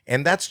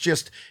 And that's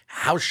just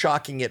how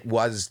shocking it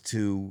was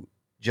to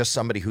just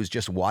somebody who's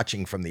just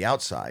watching from the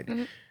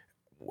outside.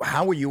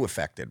 How were you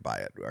affected by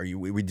it? Were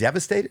you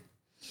devastated?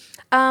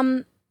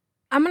 I'm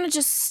going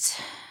to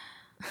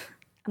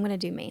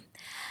do me.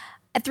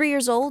 At 3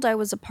 years old, I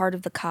was a part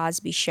of The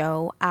Cosby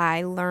Show.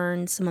 I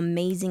learned some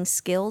amazing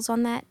skills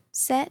on that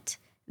set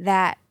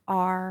that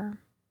are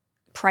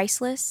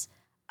priceless.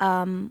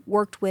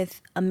 Worked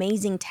with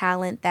amazing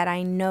talent that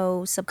I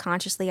know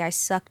subconsciously I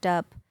sucked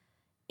up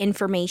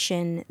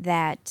information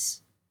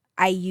that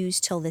I use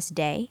till this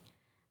day.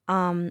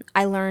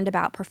 I learned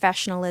about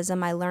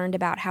professionalism. I learned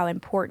about how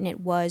important it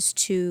was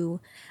to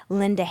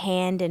lend a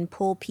hand and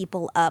pull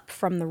people up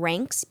from the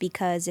ranks,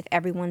 because if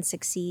everyone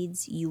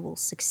succeeds, you will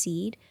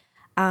succeed.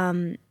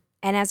 And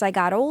as I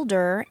got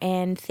older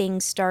and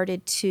things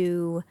started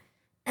to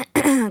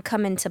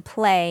come into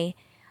play,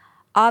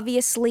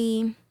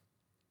 obviously,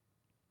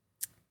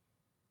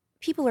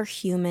 people are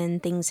human.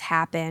 Things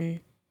happen.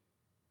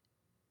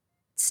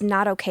 It's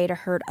not okay to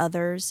hurt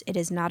others. It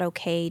is not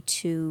okay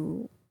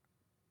to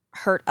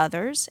hurt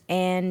others.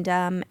 And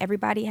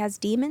everybody has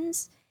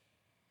demons.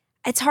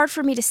 It's hard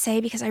for me to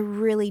say because I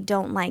really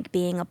don't like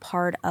being a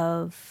part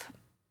of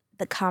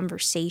the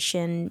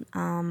conversation.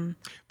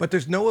 But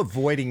there's no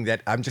avoiding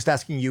that. I'm just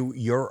asking you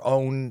your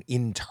own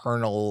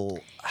internal.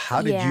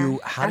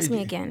 Ask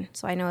me again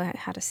so I know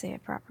how to say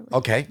it properly.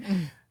 Okay.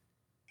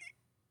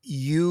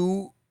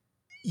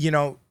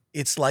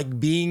 It's like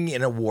being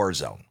in a war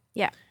zone.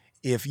 Yeah.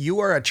 If you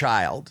are a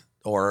child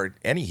or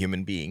any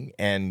human being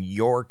and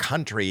your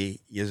country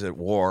is at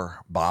war,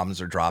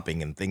 bombs are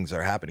dropping and things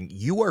are happening,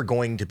 you are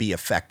going to be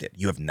affected.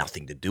 You have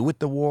nothing to do with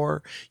the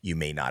war. You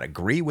may not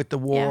agree with the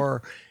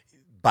war. Yeah.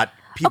 But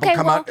people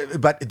out.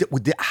 But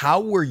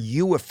how were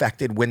you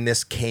affected when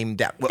this came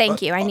down?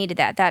 Thank you. I needed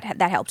that.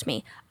 That helped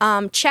me.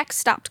 Checks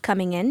stopped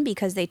coming in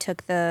because they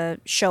took the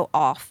show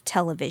off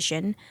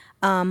television.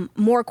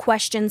 More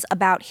questions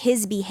about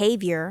his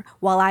behavior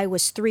while I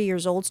was 3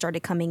 years old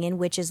started coming in,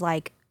 which is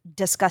like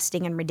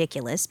disgusting and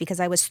ridiculous because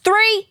I was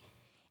 3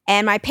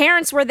 and my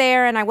parents were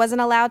there and I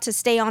wasn't allowed to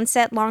stay on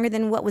set longer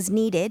than what was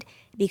needed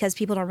because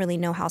people don't really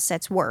know how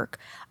sets work.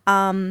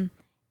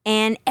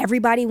 And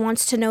everybody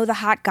wants to know the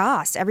hot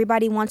goss.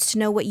 Everybody wants to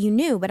know what you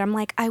knew. But I'm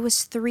like, I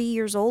was 3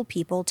 years old,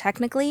 people.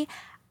 Technically,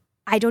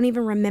 I don't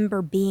even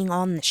remember being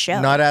on the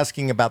show. Not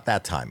asking about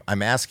that time.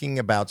 I'm asking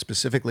about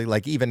specifically,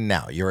 like even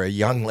now, you're a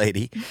young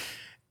lady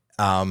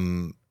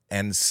and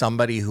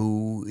somebody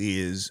who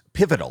is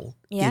pivotal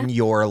in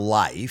your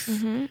life.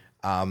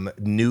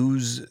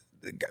 News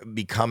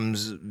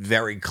becomes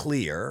very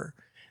clear.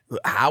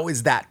 How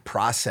is that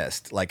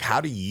processed? Like,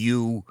 how do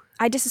you...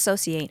 I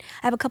disassociate.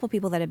 I have a couple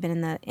people that have been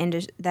in the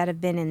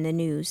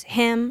news.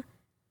 Him,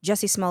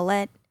 Jussie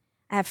Smollett.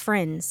 I have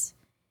friends,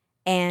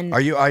 and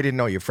I didn't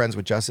know you're friends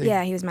with Jussie.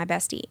 Yeah, he was my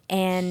bestie,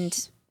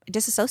 and I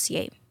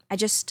disassociate. I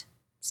just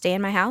stay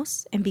in my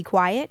house and be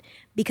quiet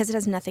because it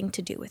has nothing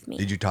to do with me.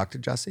 Did you talk to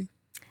Jussie?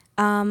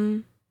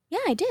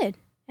 Yeah, I did,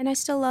 and I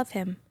still love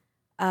him.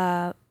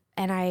 And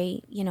I,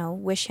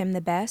 wish him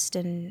the best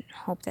and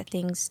hope that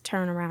things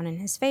turn around in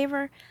his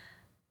favor.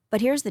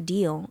 But here's the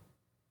deal.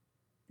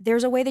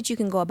 There's a way that you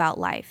can go about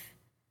life.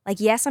 Like,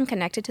 yes, I'm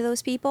connected to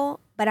those people,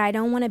 but I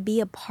don't want to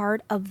be a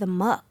part of the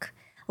muck.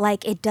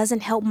 Like, it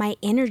doesn't help my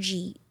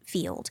energy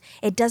field.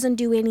 It doesn't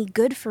do any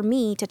good for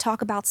me to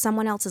talk about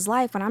someone else's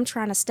life when I'm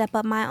trying to step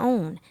up my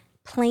own.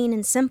 Plain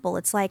and simple.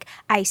 It's like,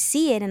 I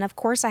see it, and of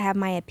course I have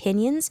my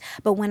opinions,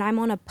 but when I'm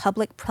on a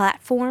public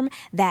platform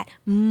that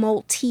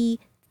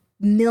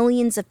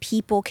multi-millions of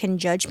people can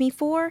judge me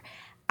for,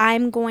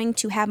 I'm going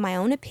to have my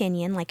own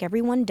opinion like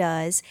everyone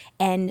does,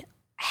 and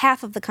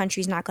half of the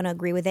country's not going to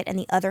agree with it and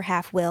the other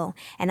half will.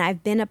 And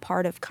I've been a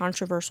part of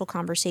controversial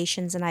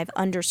conversations and I've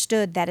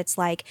understood that it's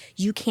like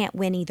you can't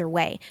win either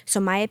way. So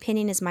my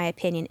opinion is my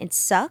opinion. It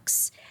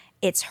sucks.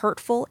 It's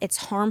hurtful. It's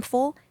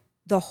harmful.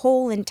 The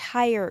whole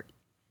entire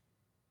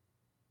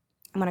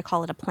I'm going to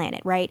call it a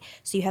planet, right?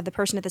 So you have the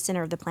person at the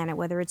center of the planet,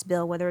 whether it's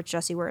Bill, whether it's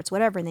Jesse, whether it's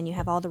whatever, and then you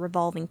have all the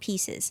revolving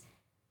pieces.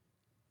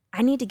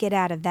 I need to get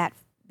out of that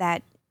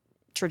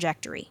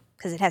trajectory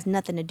because it has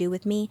nothing to do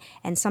with me.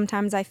 And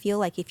sometimes I feel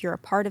like if you're a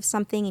part of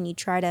something and you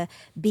try to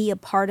be a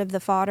part of the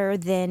fodder,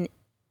 then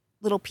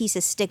little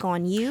pieces stick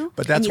on you,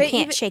 But and that's you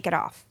can't shake it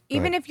off.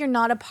 Even if you're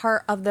not a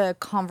part of the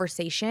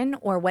conversation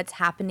or what's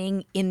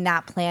happening in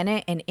that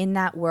planet and in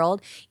that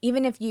world,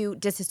 even if you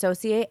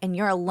disassociate and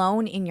you're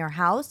alone in your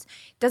house,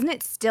 doesn't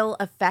it still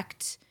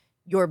affect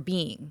your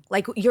being,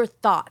 like your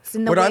thoughts?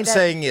 And the what way I'm that,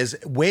 saying is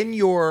when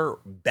your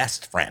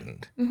best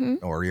friend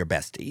Mm-hmm. or your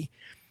bestie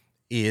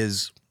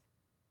is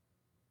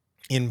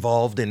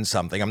involved in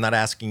something, I'm not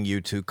asking you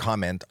to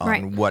comment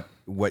on Right.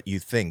 what you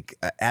think.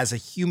 As a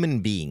human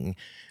being,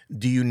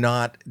 do you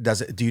not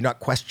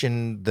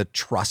question the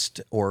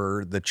trust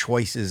or the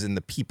choices in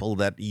the people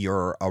that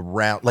you're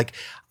around? Like,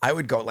 I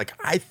would go, like,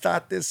 I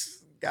thought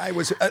this guy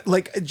was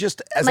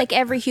just as Like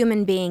every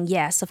human being,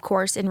 yes, of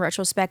course. In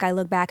retrospect, I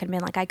look back and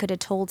been like, I could have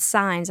told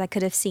signs. I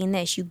could have seen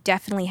this. You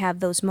definitely have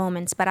those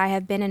moments. But I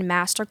have been in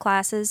master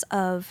classes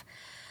of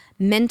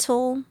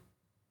mental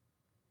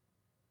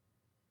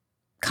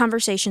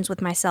conversations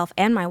with myself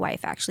and my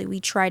wife, actually. We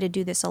try to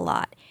do this a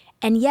lot.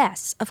 And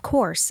yes, of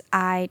course,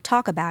 I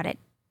talk about it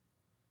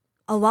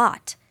a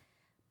lot.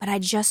 But I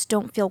just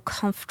don't feel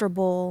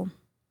comfortable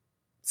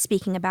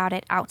speaking about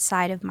it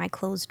outside of my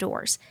closed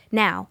doors.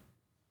 Now,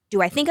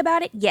 do I think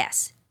about it?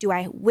 Yes. Do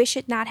I wish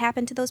it not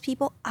happened to those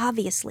people?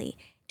 Obviously.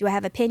 Do I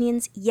have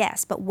opinions?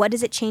 Yes. But what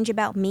does it change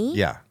about me?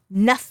 yeah.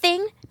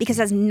 Nothing, because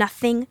it has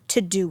nothing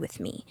to do with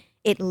me.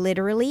 It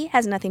literally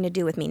has nothing to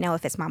do with me. Now,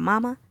 if it's my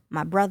mama,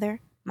 my brother,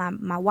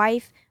 my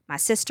wife, my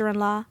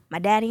sister-in-law, my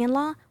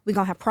daddy-in-law, we're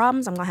going to have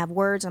problems. I'm going to have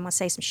words. I'm going to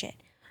say some shit.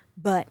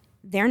 But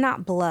they're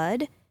not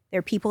blood.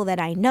 They're people that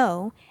I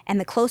know, and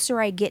the closer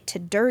I get to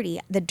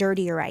dirty, the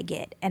dirtier I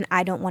get, and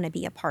I don't want to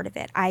be a part of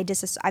it. I've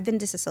been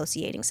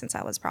disassociating since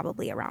I was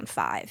probably around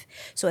 5.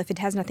 So if it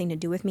has nothing to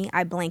do with me,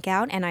 I blank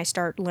out and I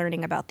start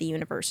learning about the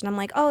universe. And I'm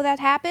like, oh, that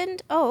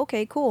happened? Oh,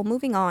 okay, cool.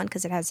 Moving on,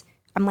 because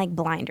I'm like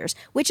blinders,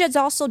 which is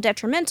also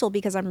detrimental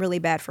because I'm really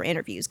bad for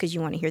interviews because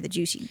you want to hear the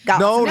juicy gossip.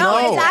 No,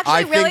 it's actually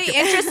I really think,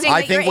 interesting I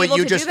that think you're what able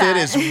you to just do that.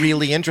 did is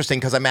really interesting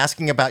because I'm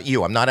asking about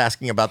you. I'm not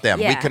asking about them.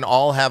 We Yeah. can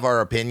all have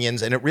our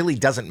opinions, and it really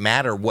doesn't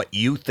matter what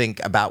you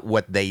think about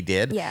what they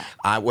did. Yeah.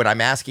 What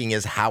I'm asking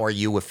is, how are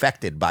you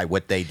affected by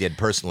what they did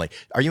personally?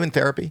 Are you in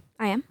therapy?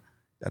 I am.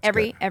 That's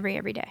Every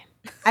good. day.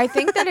 I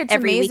think that it's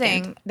Every amazing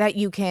weekend. that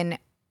you can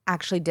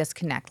actually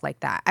disconnect like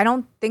that. I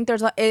don't think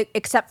there's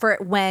except for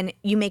when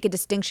you make a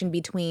distinction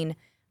between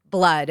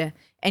blood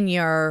and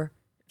your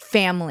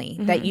family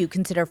that you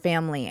consider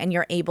family, and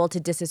you're able to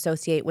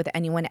disassociate with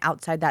anyone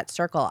outside that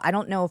circle. I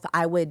don't know if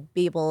I would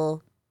be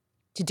able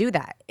to do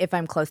that if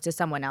I'm close to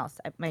someone else.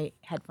 My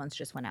headphones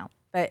just went out,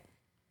 but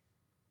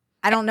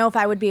I don't know if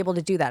I would be able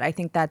to do that. I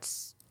think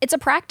It's a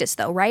practice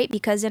though, right?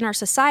 Because in our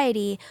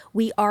society,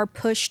 we are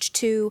pushed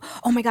to,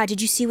 oh my God,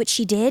 did you see what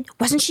she did?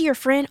 Wasn't she your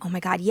friend? Oh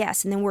my God,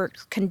 yes. And then we're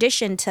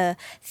conditioned to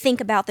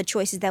think about the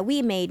choices that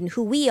we made and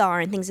who we are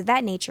and things of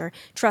that nature.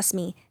 Trust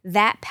me,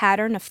 that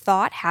pattern of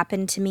thought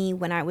happened to me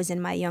when I was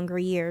in my younger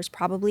years.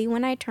 Probably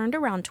when I turned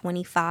around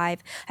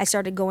 25, I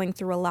started going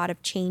through a lot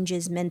of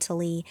changes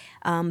mentally,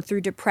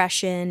 through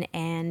depression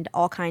and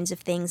all kinds of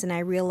things. And I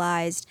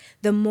realized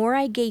the more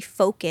I gave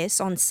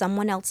focus on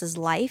someone else's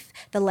life,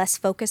 the less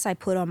focus I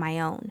put on my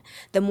own.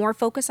 The more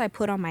focus I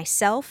put on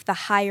myself,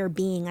 the higher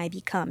being I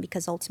become,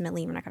 because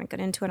ultimately, we're not going to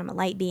get into it, I'm a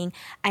light being.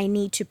 I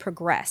need to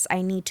progress.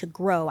 I need to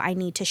grow. I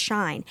need to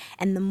shine.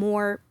 And the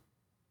more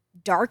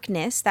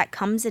darkness that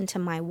comes into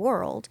my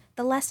world,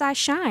 the less I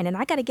shine. And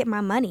I got to get my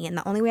money. And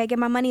the only way I get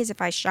my money is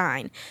if I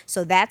shine.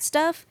 So that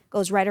stuff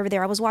goes right over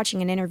there. I was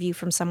watching an interview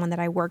from someone that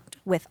I worked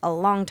with a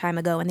long time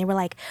ago, and they were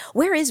like,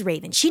 where is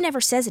Raven? She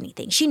never says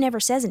anything. She never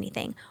says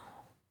anything.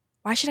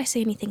 Why should I say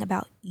anything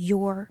about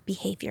your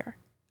behavior?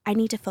 I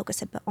need to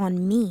focus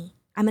on me.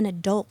 I'm an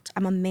adult.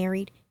 I'm a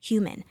married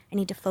human. I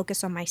need to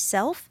focus on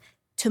myself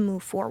to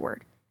move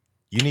forward.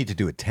 You need to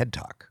do a TED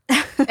Talk.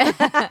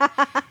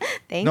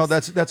 Thanks. No,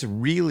 that's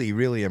really,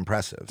 really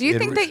impressive. Do you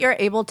think that you're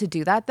able to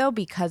do that though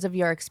because of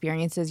your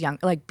experiences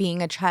like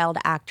being a child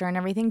actor and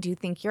everything? Do you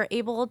think you're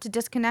able to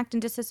disconnect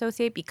and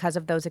disassociate because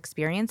of those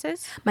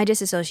experiences? My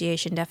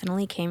disassociation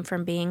definitely came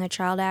from being a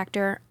child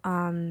actor.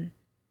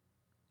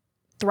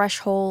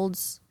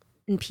 Thresholds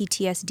and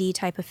PTSD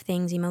type of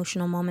things,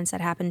 emotional moments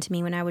that happened to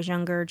me when I was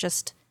younger,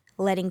 just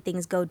letting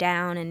things go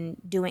down and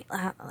doing,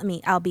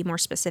 I'll be more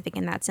specific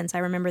in that sense. I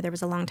remember there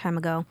was a long time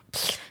ago,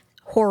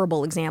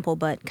 horrible example,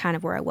 but kind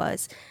of where I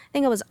was. I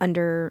think I was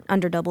under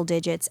double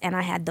digits and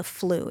I had the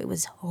flu. It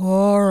was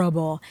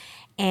horrible.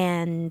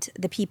 And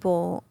the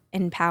people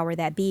in power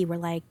that be were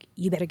like,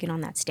 you better get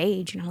on that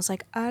stage. And I was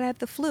like, I have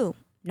the flu.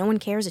 No one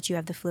cares that you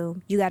have the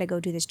flu. You got to go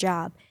do this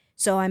job.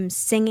 So I'm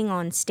singing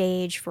on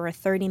stage for a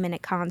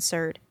 30-minute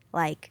concert,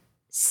 like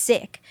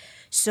sick.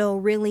 So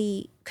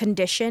really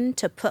conditioned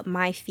to put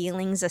my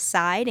feelings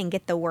aside and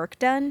get the work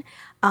done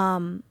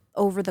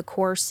over the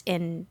course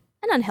in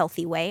an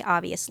unhealthy way,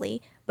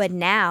 obviously. But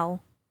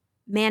now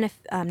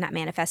not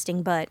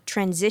manifesting, but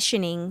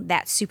transitioning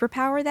that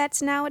superpower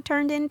that's now it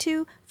turned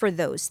into for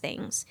those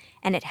things.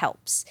 And it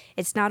helps.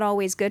 It's not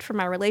always good for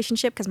my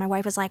relationship because my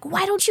wife was like,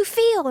 why don't you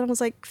feel? And I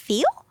was like,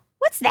 feel?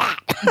 What's that?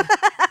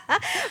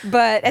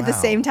 But at the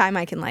same time,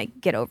 I can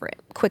like get over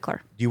it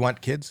quicker. Do you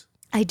want kids?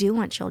 I do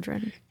want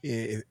children.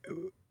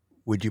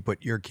 Would you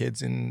put your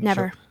kids in?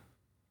 Never.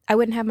 I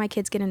wouldn't have my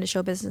kids get into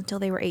show business until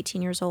they were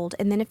 18 years old.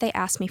 And then if they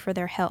asked me for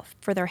their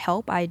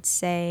help, I'd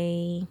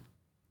say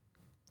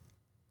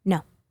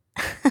no.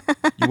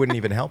 You wouldn't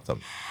even help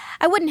them.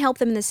 I wouldn't help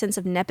them in the sense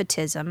of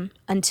nepotism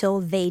until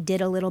they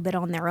did a little bit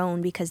on their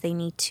own because they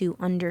need to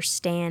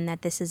understand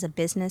that this is a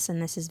business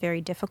and this is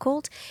very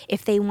difficult.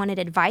 If they wanted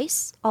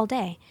advice, all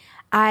day.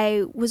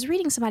 I was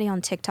reading somebody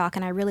on TikTok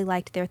and I really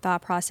liked their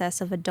thought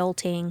process of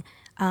adulting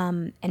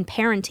and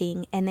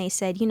parenting. And they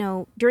said, you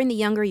know, during the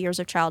younger years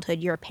of childhood,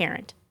 you're a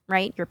parent,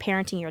 right? You're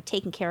parenting, you're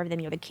taking care of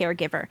them, you're the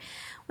caregiver.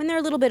 When they're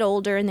a little bit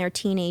older in their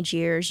teenage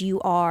years, you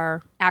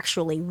are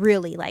actually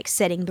really like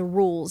setting the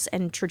rules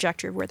and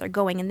trajectory of where they're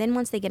going. And then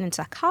once they get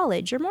into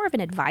college, you're more of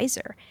an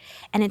advisor.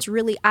 And it's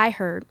really, I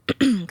heard,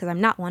 because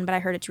I'm not one, but I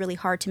heard it's really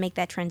hard to make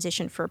that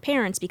transition for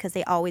parents because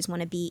they always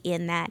want to be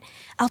in that,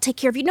 I'll take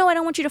care of you. No, I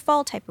don't want you to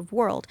fall type of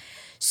world.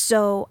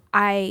 So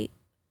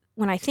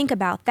when I think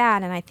about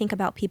that and I think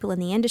about people in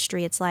the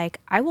industry, it's like,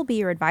 I will be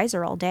your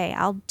advisor all day.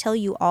 I'll tell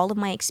you all of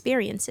my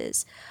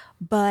experiences.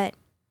 But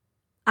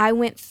I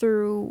went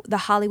through the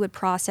Hollywood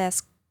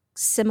process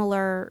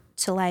similar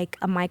to like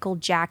a Michael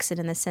Jackson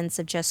in the sense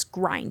of just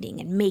grinding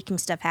and making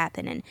stuff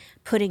happen and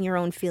putting your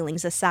own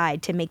feelings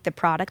aside to make the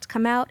product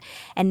come out.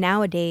 And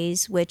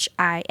nowadays, which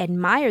I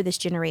admire this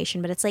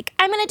generation, but it's like,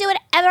 I'm going to do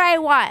whatever I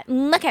want.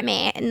 Look at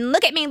me and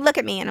look at me, look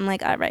at me. And I'm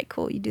like, all right,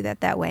 cool. You do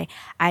that way.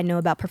 I know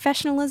about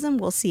professionalism.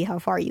 We'll see how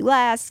far you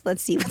last.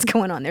 Let's see what's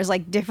going on. There's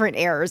like different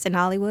eras in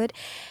Hollywood.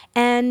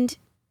 And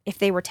if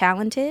they were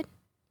talented,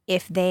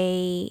 if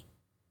they,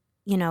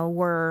 you know,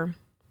 were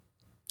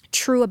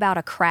true about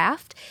a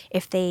craft,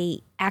 if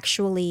they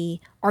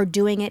actually are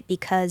doing it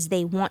because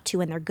they want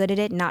to and they're good at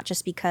it, not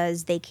just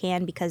because they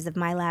can because of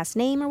my last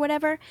name or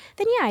whatever,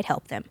 then yeah, I'd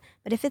help them.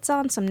 But if it's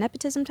on some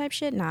nepotism type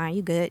shit, nah,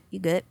 you good.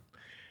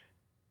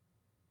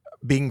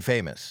 Being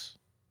famous,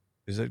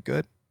 is it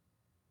good?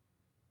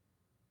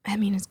 I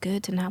mean, it's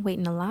good to not wait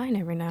in a line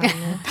every now and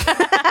then.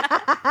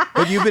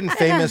 But you've been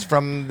famous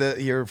from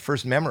your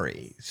first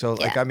memory. So,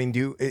 like, Yeah. I mean,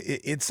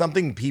 it's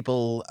something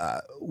people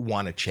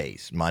want to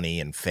chase, money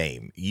and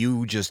fame.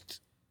 You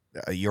just,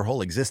 your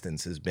whole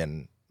existence has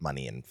been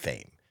money and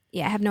fame.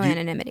 Yeah, I have no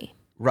anonymity.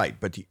 Right.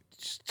 But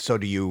so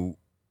do you,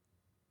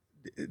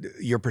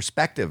 your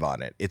perspective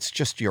on it, it's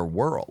just your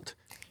world.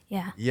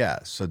 Yeah. Yeah.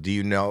 So do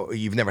you know,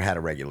 you've never had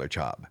a regular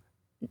job?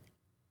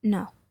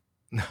 No.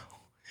 No.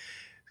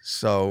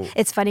 So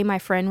It's funny, my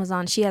friend was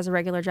on, she has a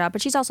regular job,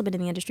 but she's also been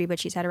in the industry, but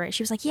she's had a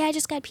she was like, yeah, I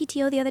just got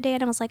PTO the other day.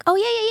 And I was like, oh,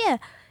 yeah.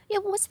 Yeah,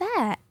 what's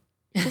that?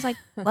 She was like,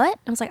 what?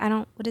 I was like,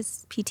 what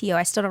is PTO?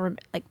 I still don't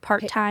remember, like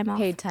part-time off.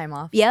 Paid time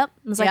off. Yep.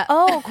 I was like,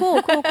 oh,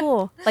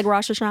 cool. Like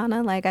Rosh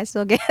Hashanah, like I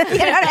still get, you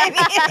know what I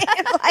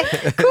mean?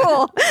 Like,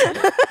 cool.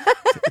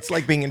 it's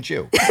like being in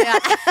Jew. Yeah.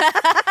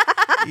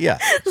 Yeah.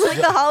 It's like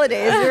the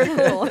holidays,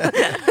 they're cool.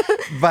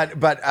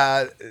 But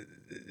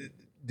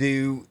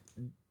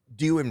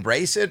do you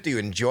embrace it? Do you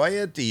enjoy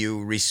it? Do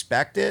you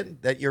respect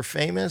it that you're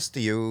famous? Do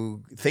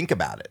you think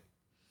about it?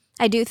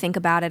 I do think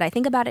about it. I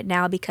think about it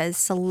now because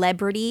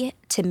celebrity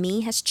to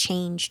me has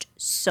changed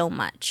so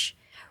much,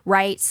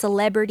 right?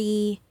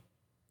 Celebrity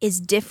is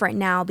different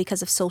now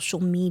because of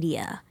social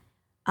media.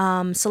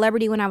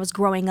 Celebrity when I was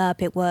growing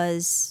up, it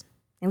was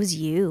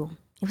you.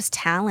 It was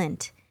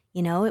talent.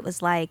 You know, it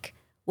was like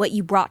what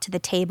you brought to the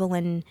table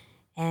and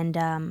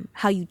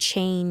how you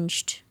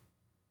changed.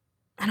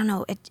 I don't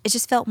know. It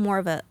just felt more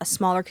of a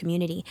smaller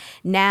community.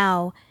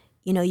 Now,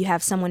 you know, you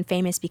have someone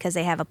famous because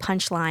they have a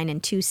punchline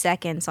in 2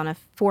 seconds on a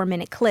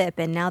 4-minute clip,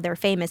 and now they're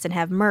famous and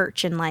have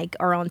merch and like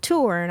are on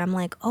tour. And I'm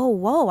like, oh,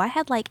 whoa, I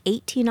had like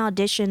 18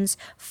 auditions,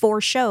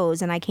 4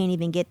 shows, and I can't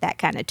even get that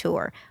kind of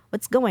tour.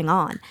 What's going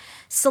on?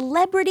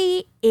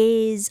 Celebrity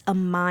is a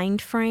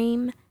mind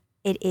frame.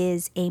 It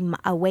is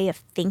a way of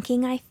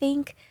thinking, I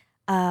think,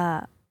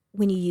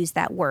 when you use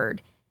that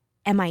word.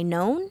 Am I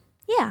known?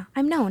 Yeah,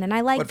 I'm known, and I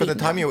like. But for the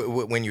being time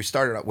known. when you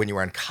started, when you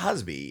were on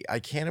Cosby, I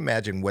can't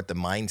imagine what the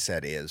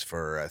mindset is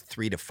for a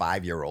 3 to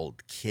 5 year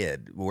old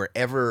kid.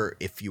 Wherever,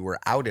 if you were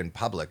out in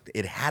public,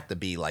 it had to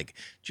be like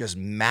just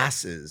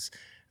masses,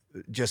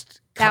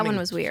 just That one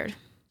was weird.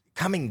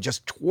 coming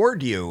just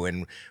toward you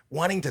and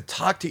wanting to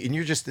talk to you, and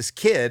you're just this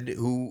kid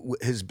who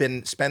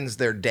spends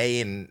their day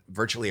in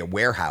virtually a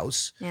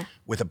warehouse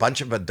with a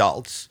bunch of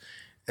adults.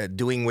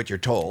 Doing what you're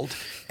told,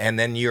 and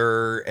then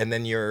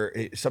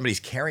somebody's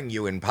carrying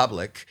you in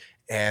public,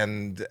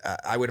 and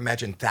I would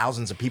imagine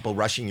thousands of people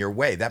rushing your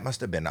way. That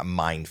must have been a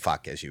mind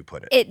fuck, as you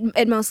put it.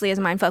 It mostly is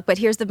a mindfuck, but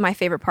here's my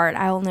favorite part.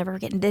 I will never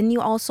forget. And then you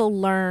also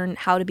learn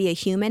how to be a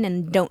human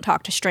and don't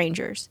talk to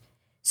strangers.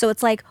 So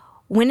it's like,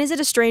 when is it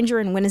a stranger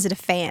and when is it a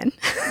fan?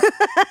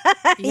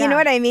 You Yeah. know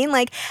what I mean?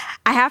 Like,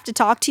 I have to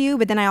talk to you,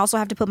 but then I also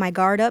have to put my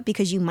guard up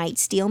because you might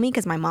steal me,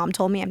 because my mom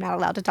told me I'm not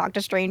allowed to talk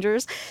to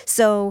strangers.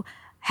 So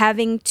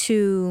having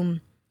to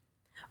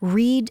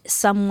read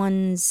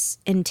someone's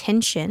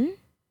intention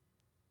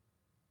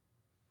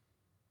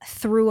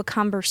through a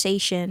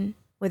conversation,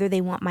 whether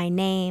they want my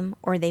name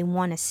or they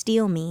want to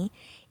steal me,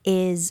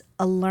 is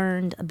a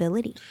learned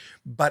ability.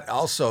 But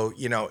also,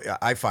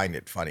 I find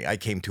it funny. I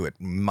came to it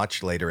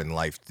much later in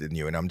life than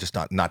you, and I'm just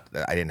not.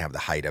 I didn't have the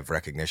height of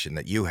recognition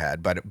that you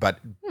had. But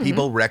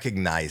people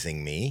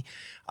recognizing me,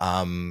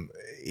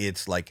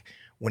 it's like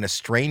when a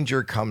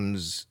stranger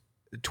comes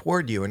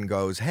toward you and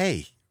goes,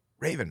 "Hey,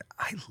 Raven,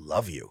 I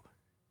love you,"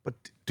 but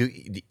do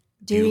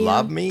you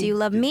love me? Do you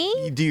love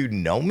me? Do you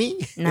know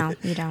me? No,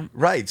 you don't.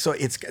 Right. So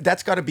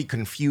that's got to be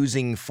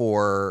confusing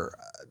for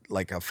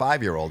like a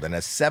 5-year-old and a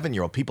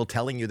 7-year-old. People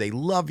telling you they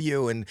love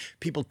you and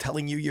people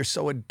telling you you're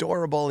so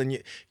adorable,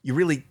 and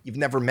you've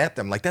never met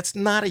them. Like that's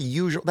not a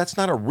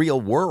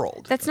real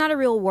world. That's not a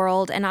real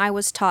world. And I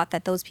was taught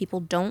that those people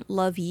don't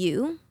love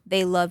you.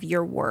 They love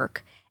your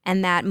work.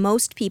 And that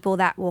most people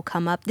that will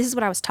come up, this is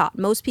what I was taught.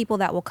 Most people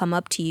that will come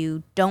up to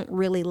you don't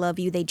really love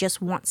you. They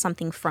just want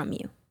something from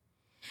you.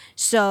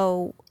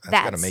 So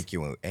that's got to make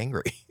you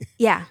angry.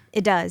 Yeah,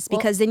 it does.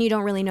 Because then you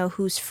don't really know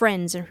who's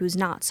friends or who's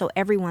not. So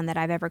everyone that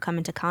I've ever come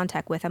into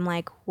contact with, I'm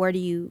like,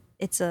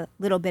 it's a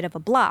little bit of a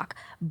block.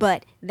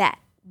 But that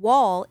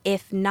wall,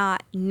 if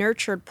not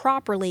nurtured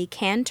properly,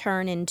 can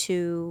turn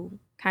into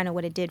kind of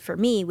what it did for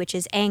me, which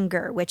is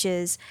anger, which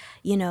is,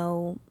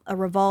 a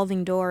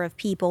revolving door of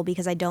people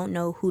because I don't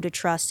know who to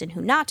trust and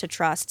who not to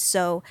trust.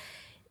 So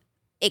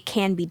it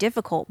can be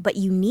difficult, but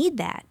you need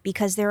that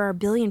because there are a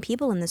billion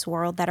people in this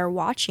world that are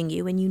watching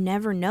you and you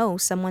never know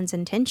someone's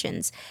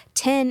intentions.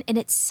 10, and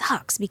it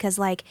sucks because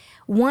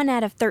 1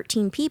 out of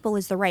 13 people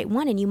is the right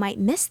one, and you might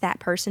miss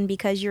that person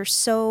because you're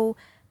so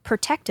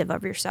protective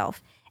of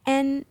yourself.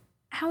 And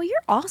Howie, you're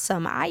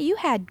awesome. I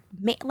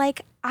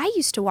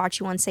used to watch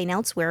you on St.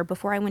 Elsewhere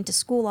before I went to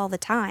school all the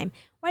time.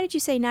 Why did you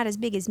say not as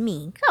big as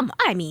me?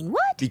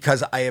 What?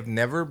 Because I have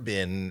never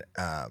been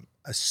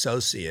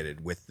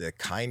associated with the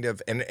kind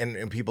of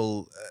and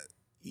people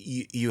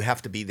you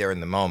have to be there in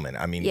the moment.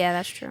 I mean, yeah,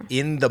 that's true.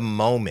 In the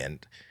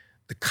moment,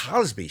 the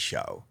Cosby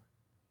Show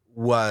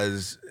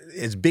was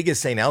as big as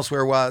St.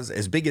 Elsewhere was,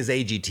 as big as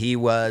AGT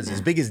was,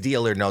 as big as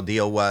Deal or No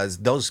Deal was.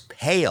 Those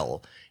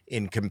pale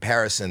in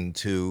comparison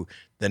to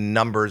the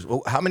numbers.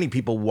 How many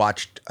people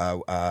watched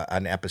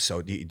an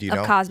episode? Do you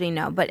know? Of Cosby,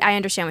 no, but I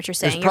understand what you're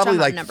saying. It's probably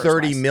like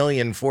 30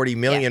 million, 40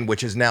 million,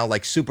 which is now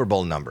like Super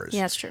Bowl numbers.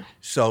 Yeah, that's true.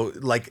 So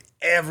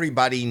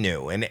everybody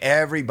knew, and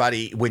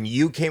when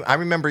you came, I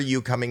remember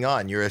you coming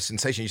on. You're a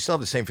sensation. You still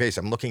have the same face.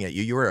 I'm looking at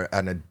you. You were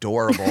an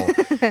adorable.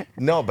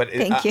 No, but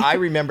Thank you. I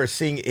remember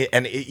seeing it,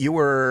 and you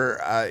were,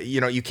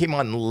 you came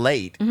on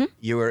late. Mm-hmm.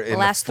 You were in the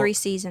last 3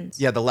 seasons.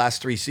 Yeah, the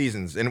last 3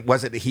 seasons. And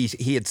was it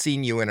he had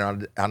seen you in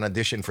an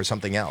audition for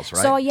something else,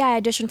 right? So yeah,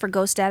 I auditioned for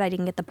Ghost Dad. I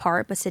didn't get the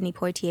part, but Sidney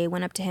Poitier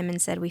went up to him and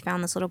said, "We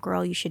found this little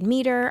girl. You should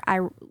meet her."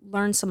 I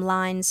learned some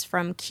lines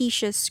from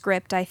Keisha's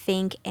script, I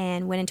think,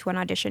 and went into an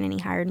audition, and he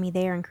hired me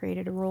there and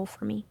created a role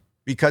for me.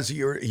 Because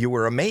you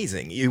were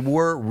amazing. You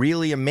were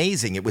really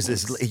amazing. It was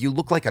you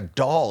looked like a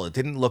doll. It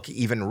didn't look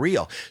even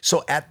real.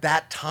 So at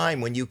that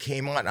time when you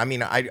came on, I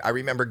mean, I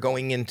remember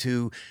going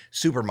into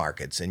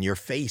supermarkets and your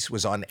face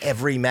was on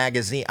every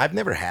magazine. I've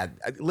never had.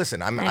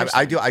 Listen,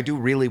 I do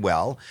really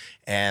well,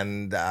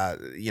 and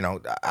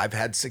I've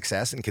had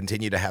success and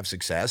continue to have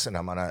success, and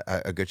I'm on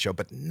a good show,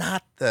 but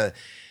not the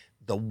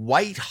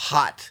white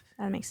hot.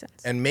 That makes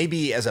sense. And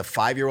maybe as a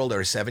 5-year-old or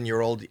a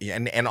 7-year-old,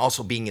 and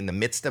also being in the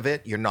midst of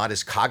it, you're not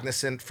as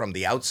cognizant from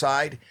the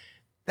outside.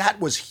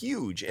 That was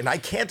huge. And I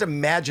can't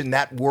imagine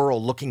that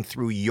world looking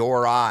through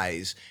your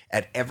eyes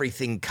at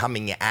everything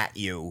coming at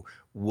you,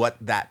 what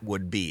that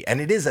would be.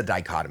 And it is a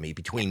dichotomy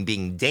between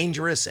being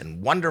dangerous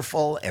and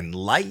wonderful and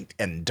light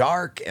and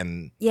dark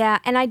and... Yeah,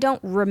 and I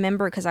don't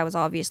remember because I was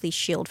obviously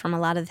shielded from a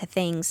lot of the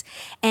things.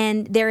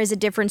 And there is a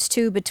difference,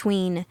 too,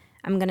 between,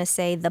 I'm going to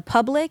say, the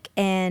public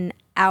and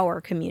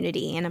our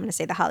community, and I'm going to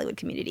say the Hollywood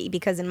community,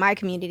 because in my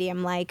community,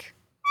 I'm like,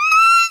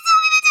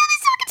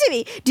 somebody's talking to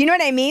me. Do you know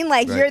what I mean?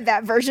 Like, right. You're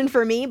that version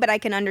for me, but I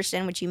can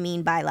understand what you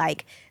mean by,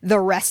 the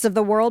rest of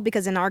the world,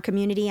 because in our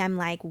community, I'm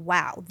like,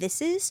 wow,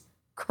 this is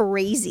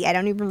crazy. I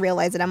don't even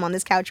realize that I'm on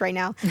this couch right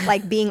now,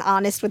 being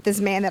honest with this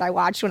man that I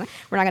watched. We're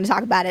not going to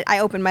talk about it. I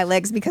open my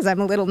legs because I'm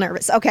a little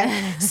nervous.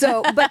 Okay.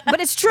 So, but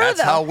it's true, That's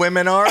though. how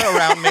women are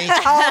around me.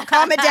 Oh,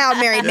 calm it down,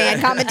 married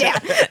man. Calm it down.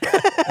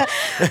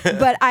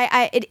 But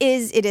it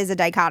is a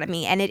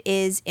dichotomy, and it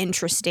is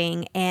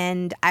interesting.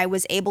 And I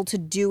was able to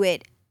do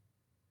it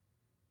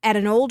at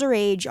an older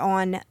age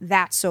on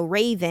That's So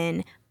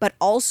Raven, but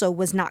also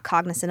was not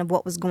cognizant of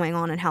what was going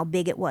on and how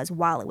big it was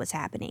while it was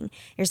happening.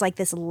 There's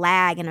this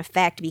lag and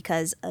effect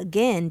because,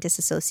 again,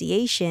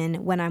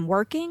 disassociation, when I'm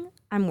working,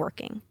 I'm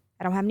working.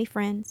 I don't have any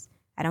friends.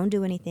 I don't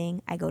do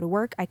anything. I go to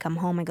work, I come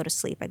home, I go to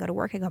sleep. I go to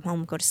work, I come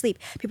home, go to sleep.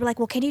 People are like,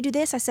 well, can you do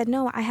this? I said,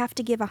 no, I have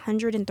to give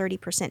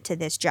 130% to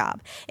this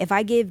job. If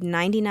I give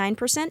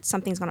 99%,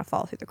 something's going to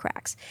fall through the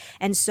cracks.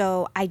 And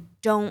so I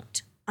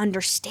don't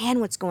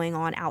understand what's going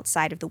on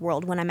outside of the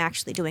world when I'm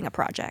actually doing a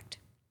project.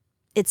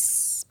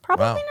 It's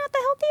probably not the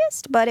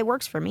healthiest, but it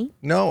works for me.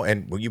 No,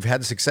 and you've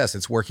had success.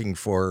 It's working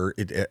for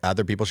it.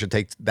 Other people should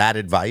take that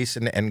advice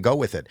and go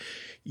with it.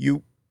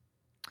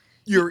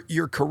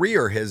 Your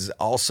career has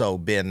also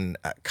been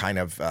kind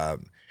of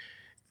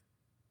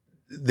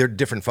there are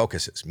different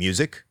focuses.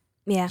 Music.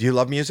 Yeah. Do you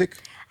love music?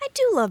 I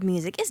do love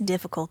music. It's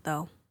difficult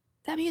though.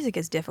 That music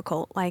is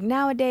difficult. Like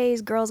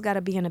nowadays, girls got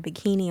to be in a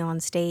bikini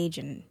on stage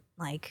and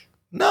like.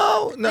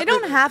 No, They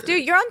don't have to.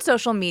 You're on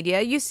social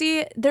media. You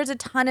see, there's a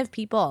ton of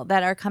people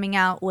that are coming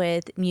out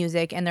with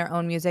music and their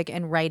own music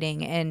and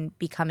writing and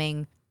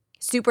becoming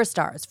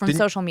superstars from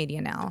social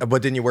media now.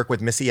 But didn't you work with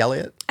Missy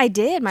Elliott? I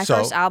did. My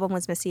first album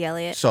was Missy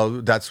Elliott.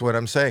 So that's what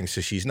I'm saying. So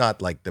she's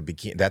not like the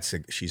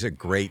bikini. She's a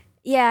great.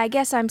 Yeah, I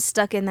guess I'm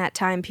stuck in that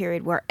time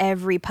period where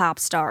every pop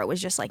star was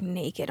just like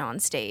naked on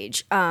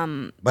stage.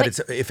 But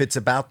if it's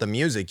about the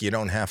music, you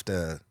don't have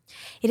to.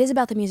 It is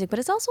about the music, but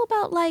it's also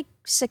about like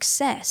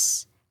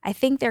success. I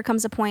think there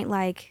comes a point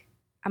like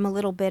I'm a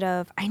little bit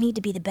of, I need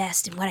to be the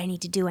best in what I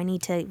need to do. I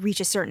need to reach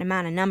a certain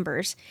amount of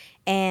numbers.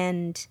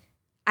 And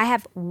I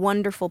have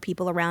wonderful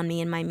people around me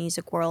in my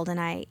music world,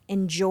 and I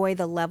enjoy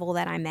the level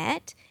that I'm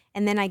at.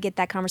 And then I get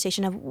that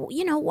conversation of,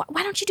 you know,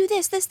 why don't you do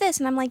this?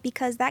 And I'm like,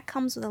 because that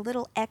comes with a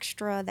little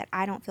extra that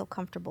I don't feel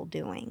comfortable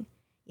doing.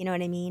 You know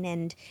what I mean?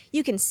 And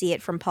you can see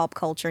it from pop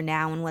culture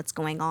now and what's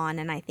going on.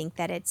 And I think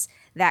that it's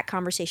that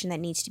conversation that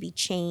needs to be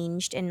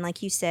changed. And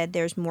like you said,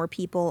 there's more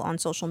people on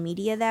social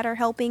media that are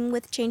helping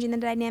with changing the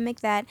dynamic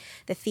that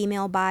the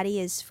female body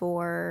is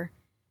for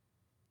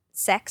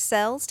sex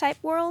sells type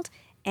world.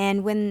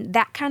 And when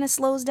that kind of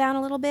slows down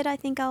a little bit, I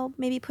think I'll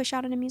maybe push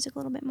out into music a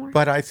little bit more.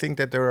 But I think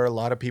that there are a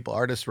lot of people,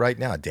 artists right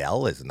now.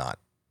 Adele is not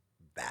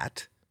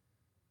that,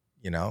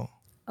 you know?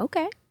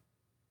 Okay.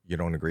 You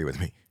don't agree with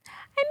me?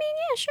 I mean,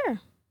 yeah, sure.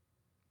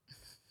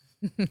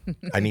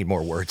 I need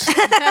more words.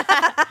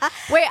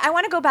 Wait, I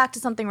want to go back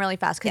to something really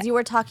fast because you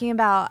were talking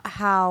about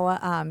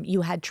how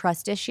you had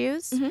trust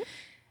issues. Mm-hmm.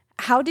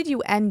 How did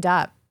you end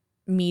up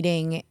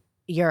meeting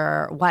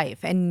your wife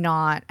and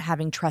not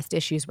having trust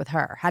issues with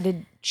her? How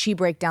did she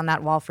break down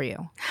that wall for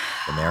you?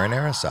 The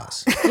marinara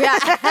sauce. Yeah,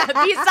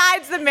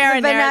 besides the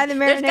marinara,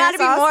 there's got to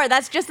be more.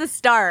 That's just the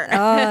start.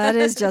 Oh, that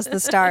is just the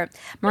start.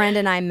 Miranda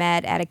and I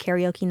met at a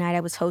karaoke night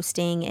I was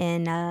hosting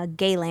in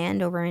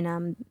Gayland over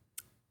in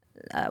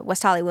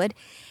West Hollywood.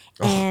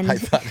 And I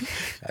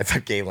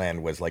thought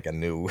Gayland was like a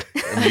new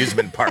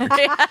amusement park.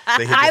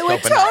 I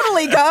would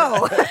totally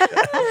go.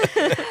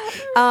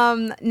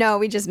 No,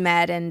 we just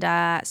met and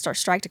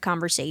striked a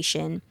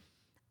conversation.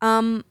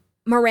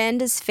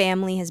 Miranda's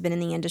family has been in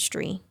the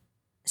industry,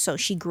 so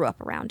she grew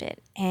up around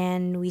it.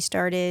 And we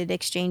started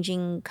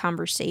exchanging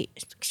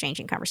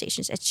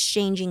conversations,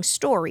 exchanging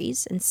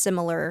stories and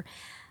similar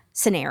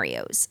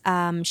scenarios.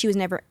 She was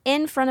never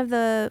in front of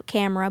the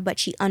camera, but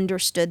she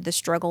understood the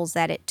struggles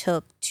that it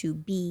took to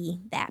be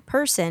that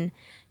person.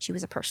 She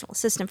was a personal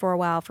assistant for a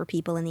while for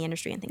people in the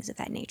industry and things of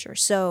that nature.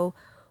 So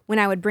when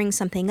I would bring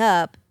something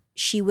up,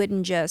 she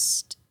wouldn't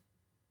just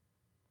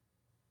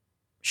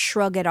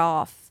shrug it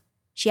off.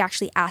 She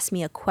actually asked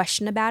me a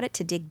question about it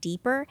to dig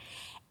deeper.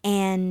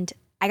 And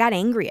I got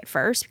angry at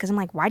first because I'm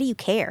like, why do you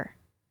care?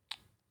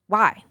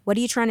 Why? What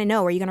are you trying to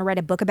know? Are you going to write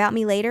a book about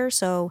me later?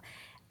 So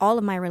all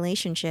of my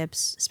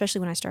relationships, especially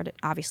when I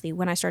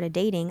started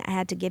dating, I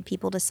had to get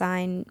people to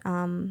sign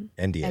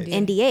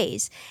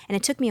NDAs. And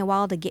it took me a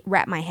while to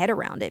wrap my head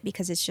around it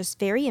because it's just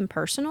very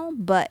impersonal,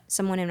 but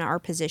someone in our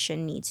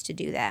position needs to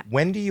do that.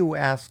 When do you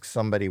ask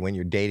somebody when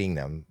you're dating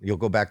them, you'll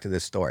go back to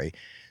this story,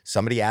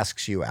 somebody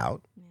asks you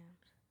out,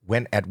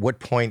 at what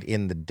point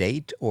in the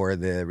date or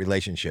the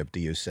relationship do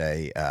you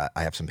say,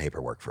 I have some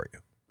paperwork for you?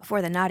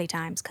 Before the naughty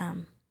times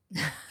come.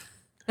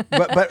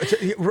 No,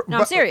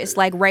 I'm serious.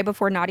 Like right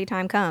before naughty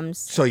time comes.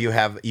 So you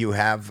have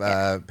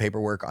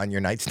paperwork on your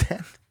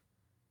nightstand?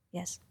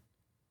 Yes.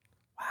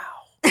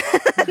 Wow.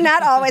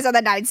 Not always on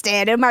the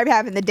nightstand. It might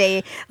happen the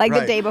day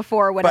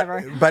before, or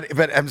whatever.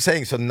 But I'm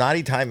saying, so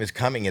naughty time is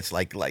coming. It's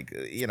like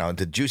you know,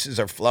 the juices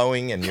are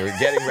flowing and you're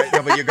getting ready.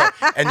 No, but you go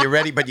and you're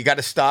ready, but you got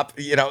to stop.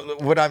 You know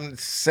what I'm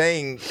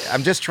saying?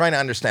 I'm just trying to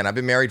understand. I've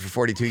been married for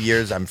 42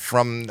 years. I'm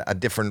from a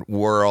different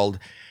world.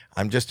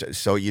 I'm just,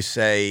 so you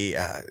say,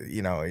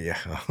 you know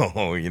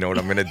what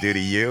I'm going to do to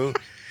you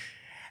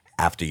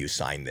after you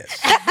sign this.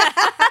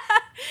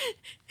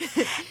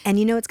 And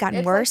you know it's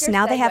gotten worse. Like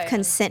now they have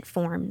consent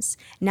forms.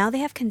 Now they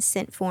have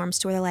consent forms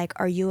to where they're like,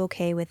 are you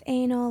okay with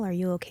anal? Are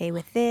you okay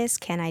with this?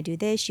 Can I do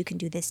this? You can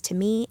do this to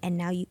me. And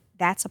now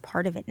that's a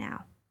part of it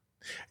now.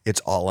 It's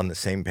all on the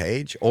same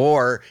page?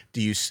 Or do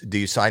you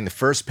sign the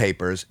first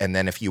papers and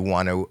then if you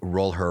want to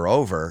roll her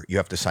over, you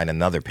have to sign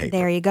another paper?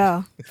 There you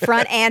go.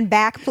 Front and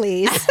back,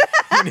 please.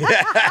 Wait,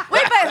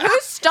 but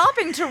who's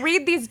stopping to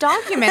read these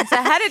documents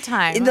ahead of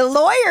time? The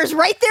lawyer's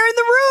right there in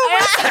the room.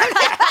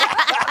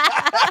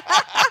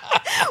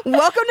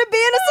 Welcome to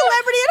being a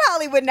celebrity in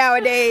Hollywood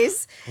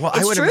nowadays. Well,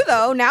 It's true,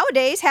 though.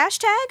 Nowadays,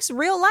 hashtags,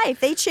 real life,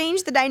 they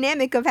change the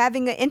dynamic of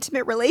having an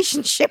intimate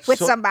relationship with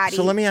somebody.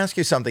 So let me ask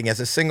you something. As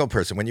a single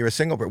person, when you're a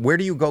single person, where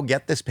do you go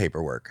get this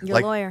paperwork?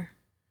 Your lawyer.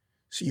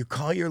 So you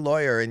call your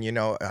lawyer and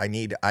I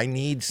need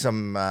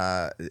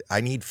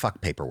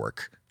fuck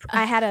paperwork.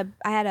 I had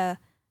a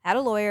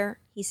lawyer.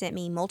 He sent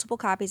me multiple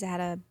copies. I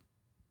had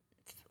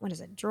what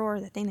is it, drawer,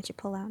 the thing that you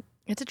pull out?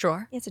 It's a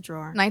drawer. It's a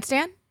drawer.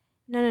 Nightstand?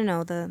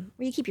 No, where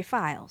you keep your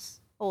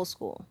files. Old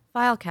school.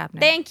 File cabinet.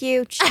 Thank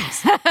you.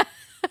 Jeez.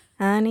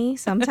 Honey,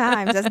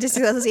 sometimes that's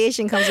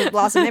disassociation comes with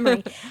loss of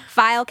memory.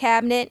 File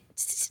cabinet,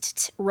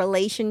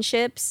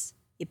 relationships.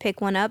 You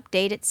pick one up,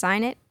 date it,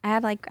 sign it.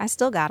 I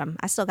still got them.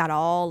 I still got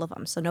all of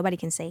them. So nobody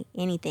can say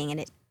anything in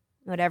it,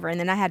 whatever. And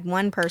then I had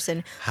one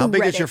person How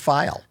big is your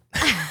file?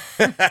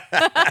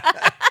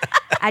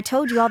 I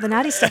told you all the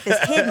naughty stuff is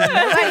hidden.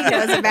 Nobody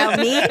knows about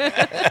me.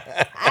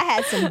 I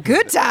had some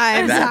good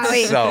times,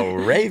 Holly. That's so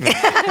Raven.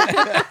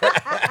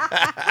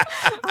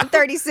 I'm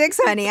 36,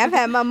 honey. I've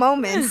had my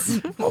moments.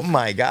 Oh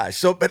my gosh.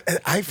 So, but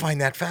I find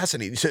that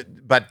fascinating. So,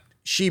 but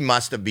she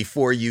must have,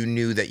 before you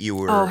knew that you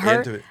were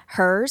into it.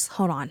 Hers,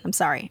 hold on, I'm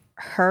sorry.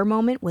 Her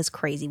moment was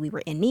crazy. We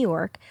were in New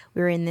York.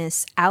 We were in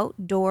this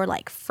outdoor,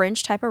 like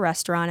French type of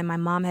restaurant, and my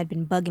mom had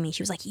been bugging me.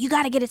 She was like, you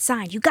got to get it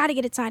signed. You got to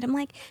get it signed. I'm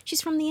like,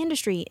 she's from the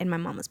industry. And my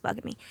mom was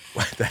bugging me.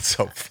 That's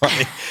so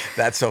funny.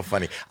 That's so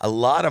funny. A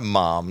lot of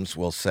moms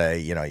will say,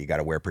 you got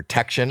to wear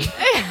protection.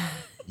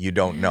 You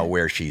don't know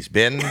where she's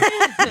been.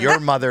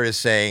 Your mother is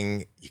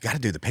saying, you got to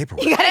do the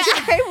paperwork. You got to do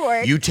the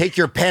paperwork. You take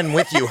your pen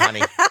with you,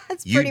 honey.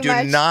 You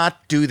do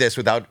not do this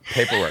without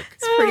paperwork.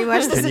 It's pretty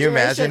much the Can you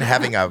imagine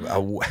situation. having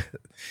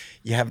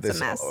you have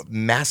this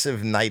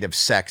massive night of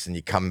sex and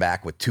you come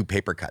back with 2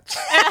 paper cuts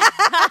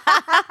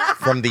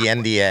from the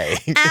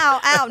NDA.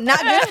 Ow.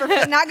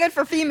 Not good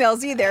for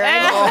females either.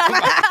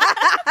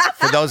 Right?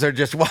 For those who are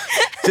just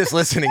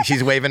listening,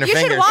 she's waving her You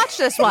fingers. should watch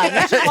this one.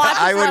 You should watch this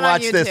I would one on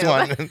watch this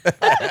YouTube. one.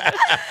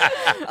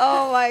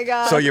 Oh my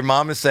God. So your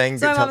mom is saying,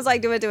 So my mom was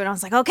like, do it. I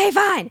was like, okay,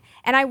 fine.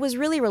 And I was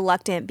really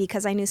reluctant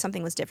because I knew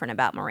something was different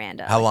about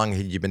Miranda. how long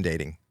had you been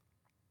dating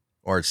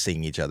or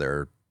seeing each other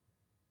or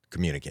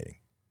communicating?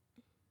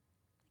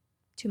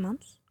 2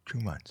 months. 2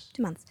 months.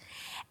 2 months.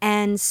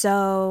 And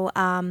so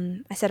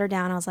I set her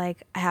down. I was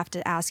like, I have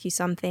to ask you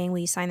something. Will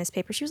you sign this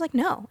paper? She was like,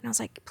 no. And I was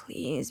like,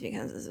 please,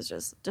 because this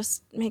is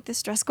just make the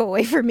stress go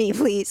away for me,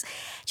 please.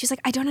 She was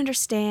like, I don't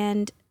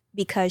understand,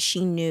 because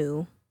she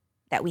knew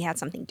that we had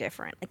something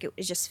different. Like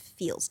it just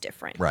feels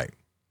different. Right.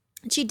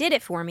 And she did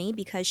it for me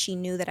because she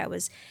knew that I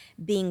was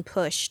being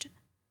pushed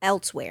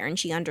elsewhere, and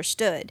she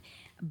understood.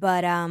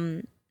 But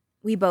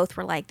we both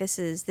were like,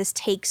 this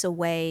takes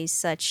away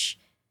such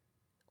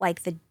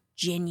like the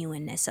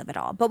genuineness of it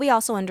all. But we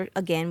also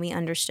we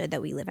understood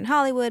that we live in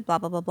Hollywood, blah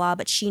blah blah blah.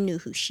 But she knew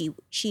who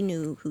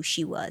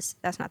she was.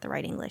 That's not the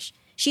right English.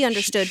 She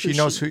understood. She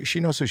knows who she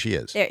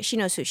is. She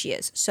knows who she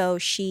is. So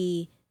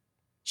she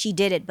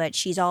did it, but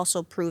she's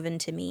also proven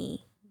to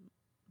me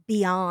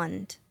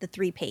beyond the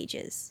 3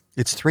 pages.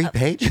 It's 3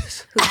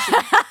 pages. Who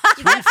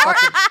she,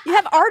 you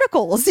have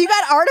articles. You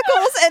got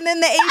articles, and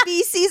then the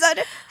ABCs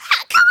under.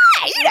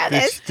 Come on, you know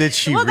this. Did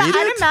she Well, read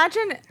I'd it?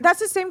 imagine that's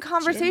the same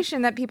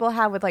conversation that people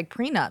have with like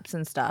prenups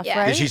and stuff, Yeah.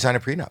 right? Did she sign a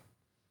prenup?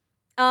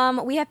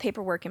 We have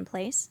paperwork in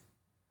place.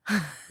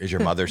 Is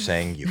your mother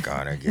saying you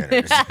gotta get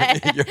it?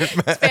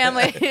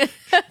 Family.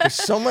 There's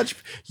so much.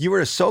 You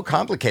were so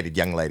complicated,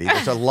 young lady.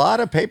 There's a lot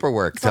of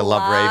paperwork to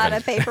love Raven.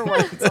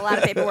 It's a lot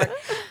of paperwork.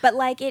 But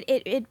like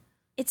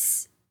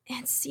it's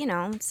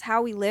it's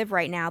how we live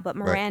right now. But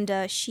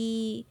Miranda,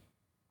 she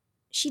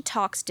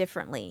talks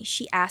differently.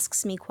 She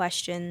asks me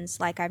questions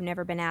like I've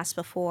never been asked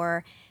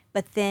before,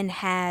 but then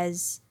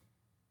has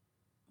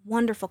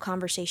wonderful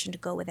conversation to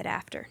go with it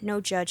after.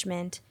 No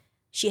judgment.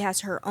 She has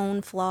her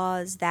own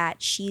flaws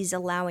that she's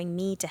allowing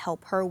me to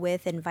help her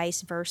with, and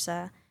vice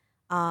versa.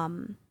 For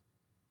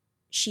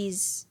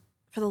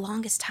the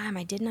longest time,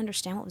 I didn't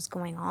understand what was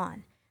going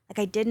on. Like,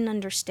 I didn't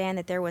understand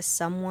that there was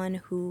someone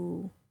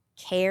who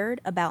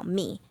cared about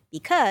me,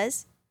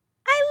 because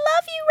I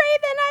love you,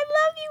 Raven. I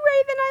love you,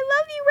 Raven. I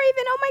love you,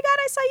 Raven. Oh my God,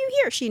 I saw you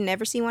here. She'd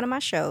never seen one of my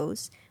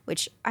shows,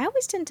 which I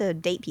always tend to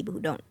date people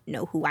who don't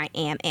know who I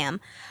am.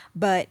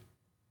 But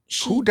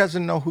Who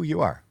doesn't know who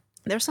you are?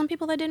 there's some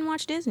people that didn't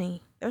watch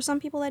Disney. There's some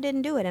people that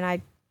didn't do it, and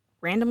I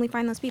randomly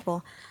find those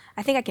people.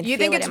 I think I can You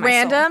feel think it it's in my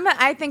soul. random?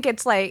 I think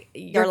it's like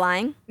They're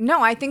lying?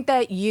 No, I think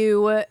that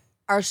you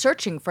are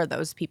searching for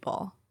those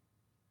people.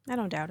 I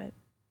don't doubt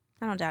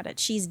it.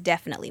 She's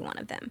definitely one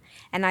of them.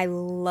 And I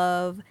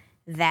love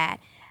that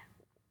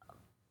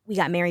we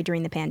got married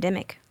during the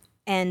pandemic.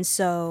 And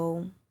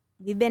so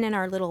we've been in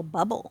our little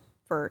bubble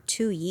for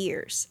 2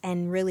 years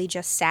and really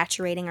just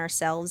saturating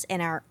ourselves in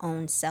our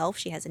own self.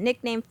 She has a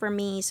nickname for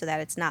me so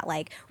that it's not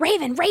like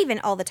Raven, Raven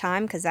all the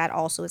time, because that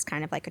also is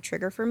kind of like a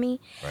trigger for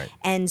me. Right.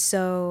 And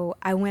so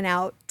I went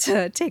out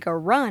to take a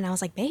run. I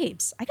was like,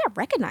 babes, I got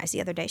recognized the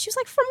other day. She was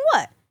like, from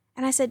what?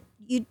 And I said,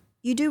 you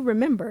do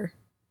remember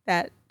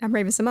that I'm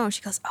Raven-Symoné?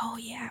 She goes, oh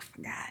yeah, I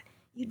forgot.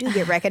 you do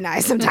get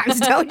recognized sometimes,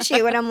 don't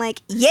you? And I'm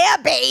like, yeah,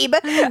 babe,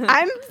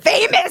 I'm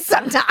famous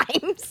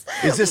sometimes.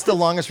 Is this the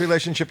longest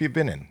relationship you've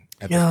been in?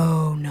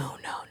 No.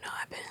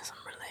 I've been in some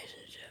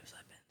relationships.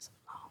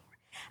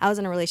 I was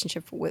in a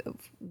relationship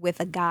with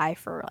a guy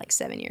for like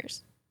 7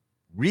 years.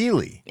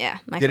 Really? Yeah,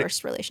 my Did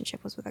first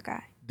relationship was with a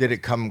guy. Did it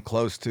come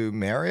close to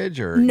marriage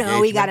or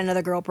No, he got engagement?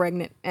 another girl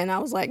pregnant, and I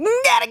was like,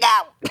 gotta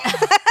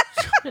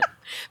go.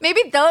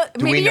 Maybe we know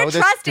your this-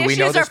 trust do we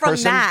know issues are this from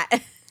person? that.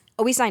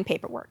 Oh, we signed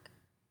paperwork.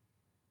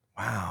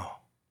 Wow.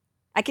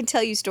 I can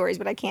tell you stories,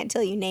 but I can't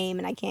tell you name,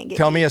 and I can't get.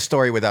 Tell me a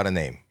story without a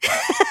name.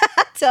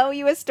 Tell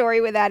you a story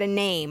without a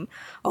name.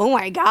 Oh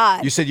my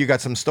God. You said you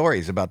got some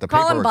stories about the Call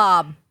paperwork. him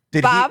Bob.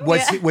 Did Bob?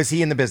 was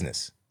he in the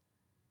business?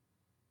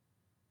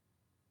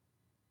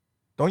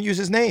 Don't use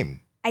his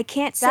name. I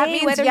can't That say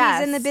means whether yes.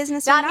 he's in the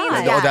business That or means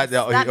not. yes. Oh, that-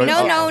 That oh,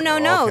 means oh,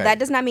 No. okay. That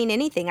does not mean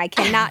anything. I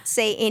cannot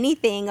say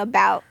anything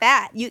about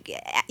that.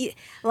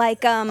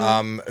 Like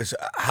So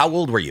how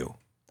old were you?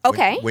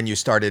 Okay. When you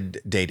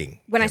started dating?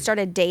 When I him?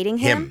 started dating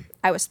him,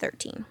 I was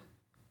 13,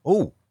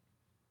 Oh,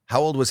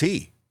 how old was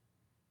he?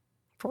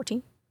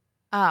 14.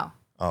 Oh.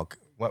 Oh,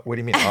 what do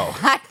you mean? Oh,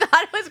 I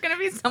thought it was going to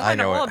be I someone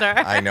know older. it.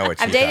 I know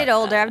it. I've dated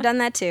older. I've done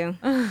that too.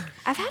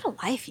 I've had a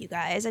life, you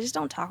guys. I just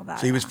don't talk about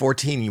it. So he was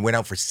 14. You went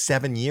out for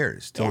 7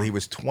 years till Yeah. he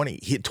was 20.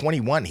 He at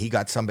 21, he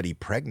got somebody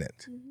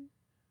pregnant. Mm-hmm.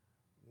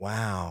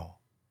 Wow.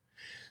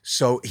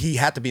 So he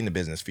had to be in the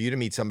business. For you to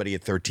meet somebody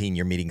at 13,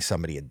 you're meeting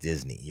somebody at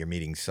Disney. You're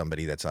meeting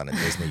somebody that's on a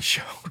Disney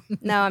show.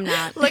 No, I'm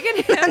not. Look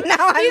at him. No,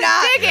 I'm He's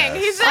not. digging.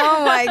 Yes. He's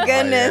Oh my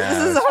goodness, yeah,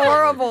 this is that's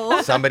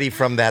horrible. Somebody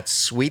from that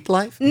sweet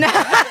life? Nope.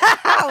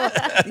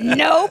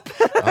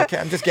 Okay,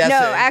 I'm just guessing.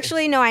 No,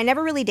 actually, no. I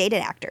never really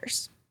dated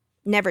actors.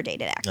 Never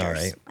dated actors. All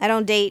right. I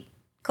don't date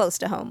close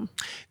to home.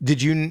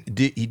 Did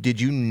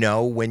you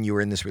know when you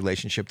were in this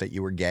relationship that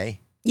you were gay?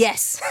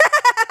 Yes.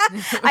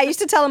 I used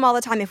to tell him all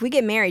the time, if we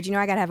get married,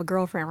 I got to have a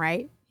girlfriend,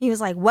 right? He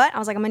was like, what? I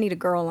was like, I'm going to need a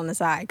girl on the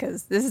side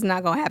because this is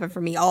not going to happen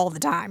for me all the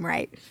time,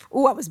 right?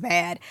 Ooh, I was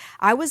bad.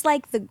 I was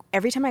like,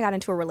 every time I got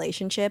into a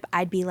relationship,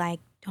 I'd be like,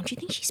 don't you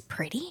think she's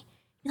pretty?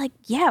 You're like,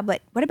 yeah,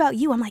 but what about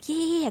you? I'm like,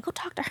 yeah, go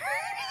talk to her.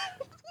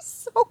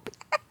 So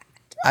bad.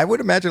 I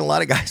would imagine a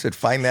lot of guys would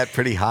find that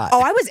pretty hot.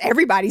 Oh, I was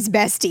everybody's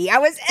bestie.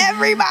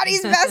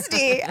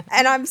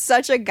 And I'm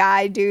such a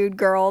guy, dude,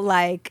 girl.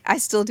 Like, I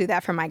still do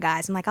that for my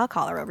guys. I'm like, I'll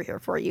call her over here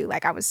for you.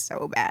 Like, I was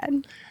so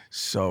bad.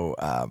 So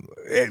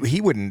he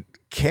wouldn't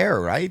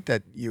care, right?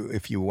 That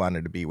if you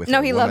wanted to be with No,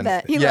 a he woman. loved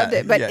that. He Yeah, loved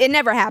it. But yeah. it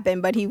never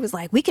happened. But he was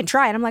like, we can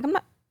try it. I'm like, I'm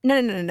not.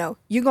 No.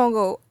 You're going to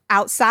go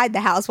outside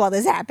the house while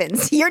this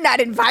happens. You're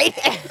not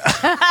invited.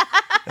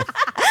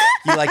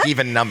 You like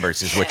even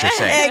numbers is what you're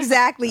saying.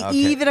 Exactly. Okay.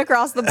 Even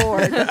across the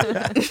board.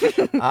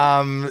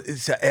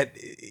 So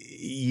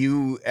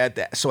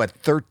at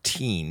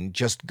 13,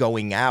 just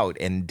going out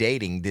and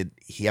dating, did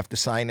he have to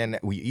sign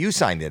you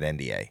signed an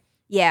NDA?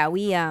 Yeah,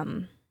 we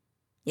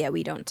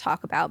don't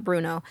talk about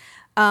Bruno.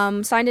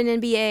 Signed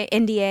an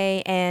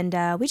NDA,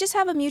 and we just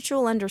have a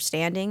mutual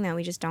understanding that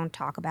we just don't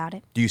talk about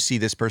it. Do you see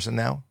this person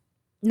now?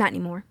 Not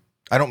anymore.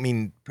 I don't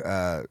mean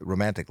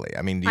romantically.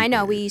 I mean, I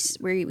know we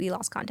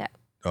lost contact.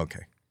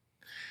 Okay.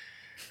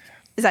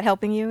 Is that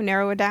helping you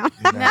narrow it down?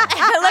 Look at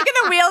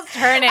the wheels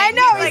turning. I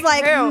know. He's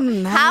like,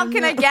 "Who? How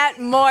can I get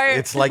more?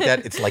 It's like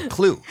that. It's like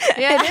Clue.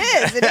 Yeah.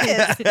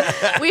 It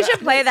is. We should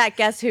play that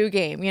Guess Who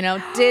game.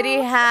 Did he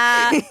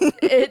have?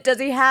 Does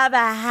he have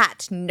a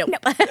hat? Nope.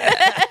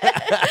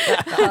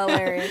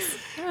 Hilarious.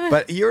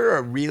 But you're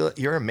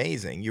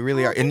amazing. You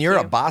really are, and you're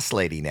a boss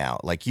lady now.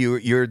 Like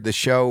you're the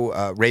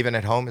show Raven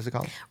at Home, is it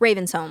called?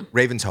 Raven's Home.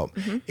 Raven's Home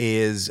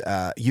is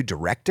you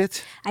direct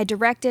it. I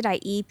direct it, I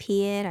EP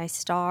it, I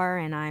star,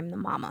 and I'm the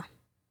mama.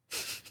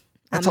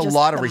 That's I'm a just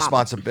lot of the mama.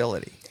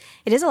 responsibility.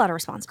 It is a lot of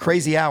responsibility.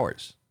 Crazy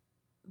hours.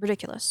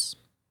 Ridiculous.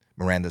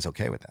 Miranda's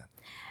okay with that.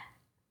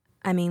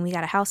 I mean, we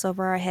got a house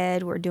over our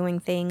head. We're doing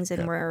things,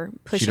 and we're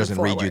pushing She doesn't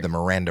read you forward. the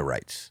Miranda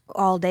rights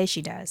All day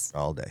she does.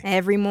 all day.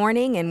 Every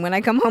morning, and when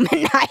I come home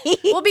at night.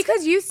 Well,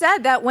 because you said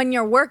that when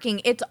you're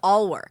working, it's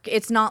all work.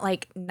 It's not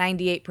like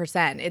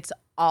 98%. It's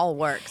all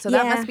work. So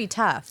that Yeah. must be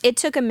tough. It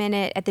took a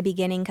minute at the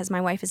beginning because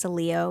my wife is a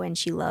Leo and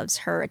she loves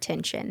her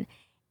attention.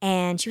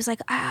 And she was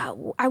like, I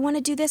want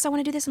to do this. I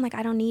want to do this. I'm like,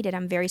 I don't need it.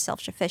 I'm very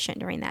self-sufficient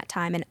during that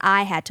time. And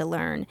I had to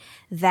learn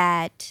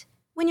that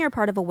when you're a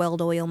part of a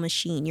well-oiled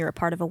machine, you're a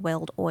part of a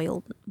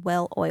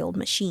well-oiled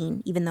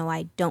machine, even though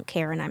I don't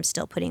care and I'm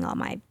still putting all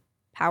my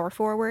power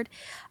forward.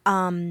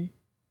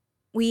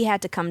 We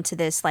had to come to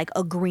this like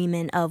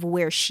agreement of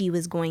where she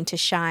was going to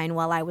shine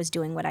while I was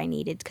doing what I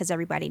needed, because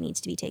everybody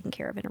needs to be taken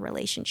care of in a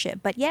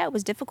relationship. But yeah, it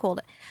was difficult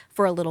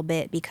for a little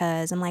bit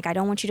because I'm like, I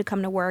don't want you to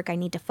come to work. I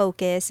need to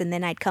focus. And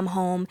then I'd come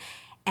home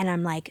and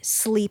I'm like,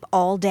 sleep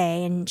all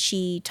day. And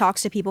she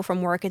talks to people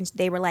from work and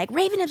they were like,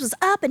 Raven was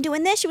up and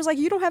doing this. She was like,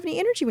 you don't have any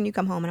energy when you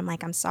come home. And I'm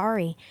like, I'm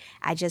sorry.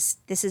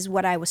 This is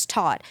what I was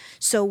taught.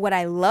 So what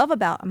I love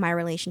about my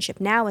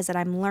relationship now is that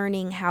I'm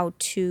learning how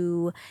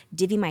to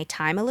divvy my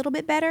time a little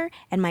bit better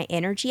and my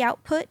energy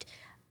output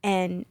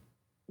and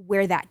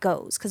where that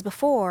goes. Because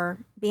before,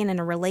 being in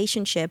a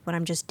relationship when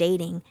I'm just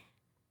dating,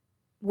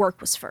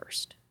 work was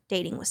first,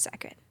 dating was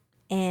second.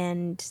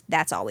 And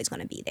that's always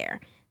going to be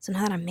there. So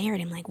now that I'm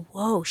married, I'm like,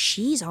 whoa,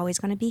 she's always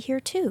going to be here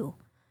too.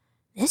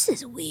 This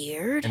is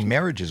weird. And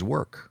marriage is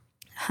work.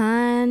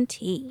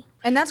 Hunty.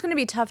 And that's going to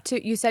be tough too.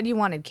 You said you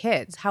wanted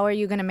kids. How are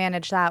you going to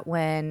manage that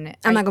when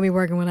I'm not going to be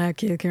working when I have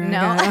kids, Karen. No.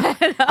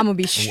 I'm going to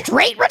be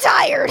straight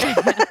retired.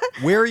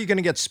 Where are you going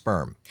to get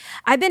sperm?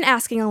 I've been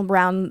asking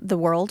around the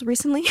world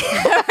recently.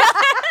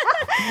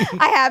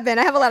 I have been.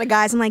 I have a lot of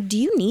guys. I'm like, do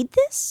you need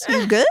this?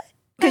 You good?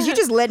 Because you're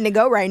just letting it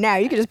go right now.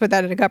 You can just put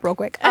that in a cup real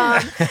quick.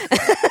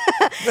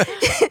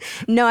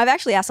 No, I've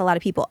actually asked a lot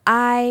of people.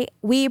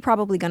 We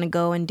probably going to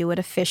go and do it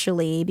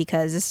officially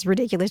because this is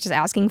ridiculous just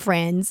asking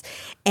friends.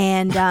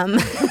 And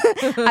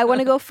I want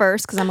to go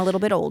first because I'm a little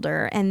bit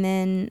older. And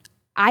then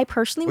I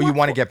personally Well, you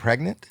want to get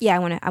pregnant? Yeah, I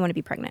want to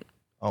be pregnant.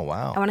 Oh,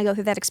 wow. I want to go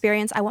through that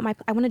experience. I want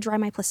to dry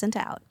my placenta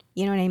out.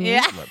 You know what I mean?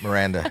 Yeah. Let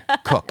Miranda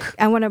cook.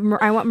 I want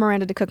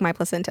Miranda to cook my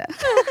placenta.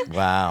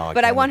 Wow.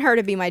 But I want her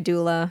to be my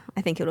doula.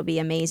 I think it'll be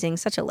amazing.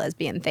 Such a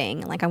lesbian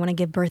thing. Like I want to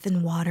give birth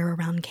in water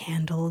around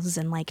candles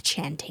and like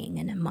chanting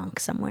in a monk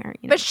somewhere.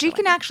 You know, But she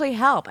can actually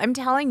help. I'm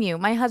telling you,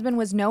 my husband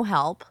was no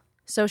help,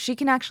 so she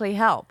can actually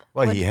help.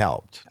 Well, he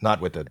helped.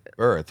 Not with the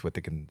birth, with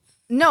the...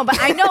 No, but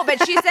I know.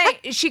 But she's saying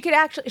she could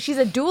actually. She's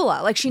a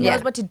doula. Like she knows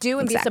Yeah, what to do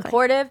and exactly. be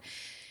supportive.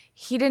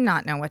 He did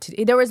not know what to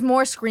do. There was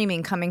more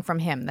screaming coming from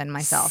him than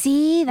myself.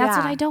 See, that's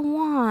what Yeah. I don't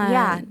want.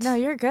 Yeah. No,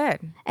 you're good.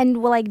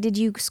 And well, like, did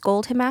you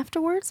scold him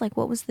afterwards? Like,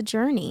 what was the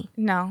journey?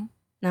 No.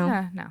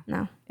 No.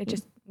 No. It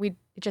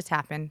just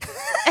happened.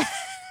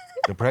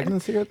 The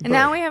pregnancy or the And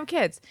now birth? we have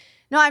kids.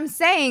 No, I'm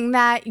saying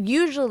that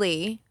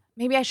usually,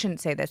 maybe I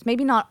shouldn't say this,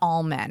 maybe not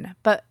all men,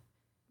 but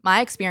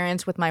my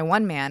experience with my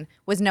one man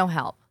was no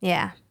help.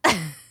 Yeah.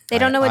 They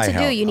don't know what I to do.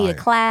 help. You need a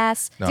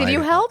class. No, Did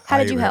you help? How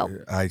did you help?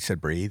 I said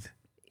breathe.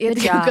 Good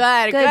It's job.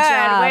 good. Good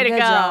job. Way to Good go.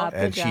 job.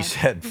 And Good she job.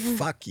 said,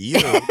 fuck you.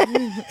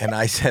 And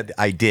I said,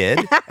 I did.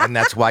 And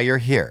that's why you're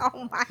here.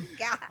 Oh my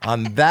God.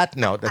 On that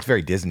note, that's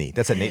very Disney.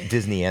 That's a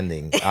Disney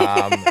ending.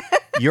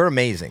 You're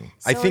amazing.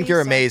 I So think are you're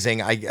you, sir.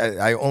 amazing.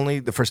 I only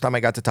the first time I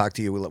got to talk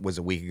to you was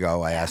a week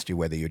ago. I asked you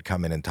whether you'd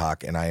come in and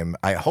talk, and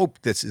I hope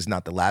this is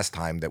not the last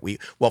time that we.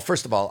 Well,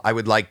 first of all, I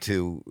would like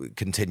to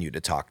continue to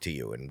talk to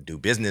you and do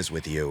business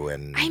with you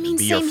and I mean,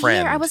 be your same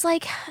friend. here. I was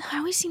like, he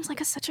always seems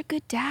like such a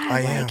good dad. I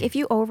like, am. if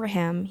you over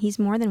him, he's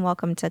more than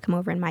welcome to come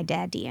over in my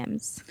dad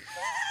DMs.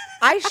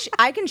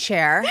 I can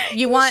share.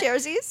 You want?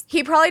 Sharesies?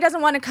 He probably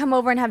doesn't want to come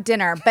over and have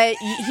dinner, but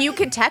you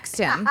could text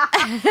him.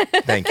 Thank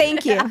you.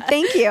 Thank you.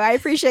 Thank you. I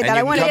appreciate And that. you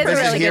I want can to come He is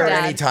a visit really here good at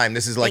dad. any time.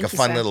 This is like Thank a you,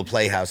 fun sir. little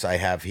playhouse I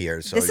have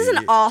here. So This is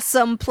an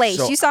awesome place.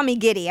 So- You saw me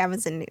giddy. I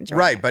was enjoying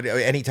Right, it. but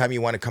anytime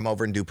you want to come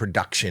over and do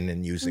production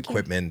and use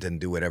equipment and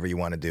do whatever you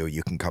want to do,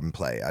 you can come and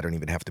play. I don't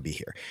even have to be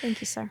here.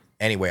 Thank you, sir.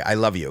 Anyway, I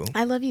love you.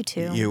 I love you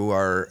too. You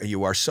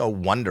are so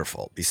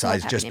wonderful.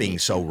 Besides happy just to being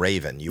meet so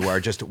Raven, you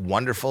are just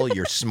wonderful.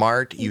 You're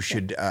smart. You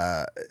should.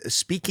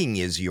 Speaking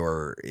is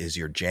your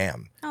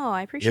jam. Oh,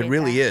 I appreciate It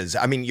really that. is.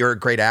 I mean, you're a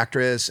great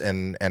actress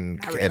and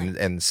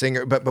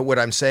singer, but what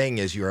I'm saying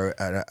is you're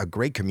a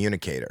great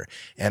communicator,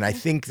 and I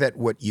think that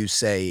what you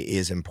say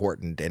is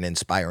important and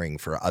inspiring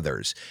for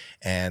others.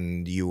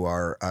 And you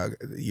are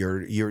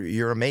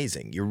you're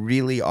amazing. You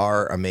really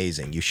are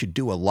amazing. You should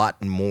do a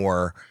lot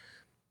more,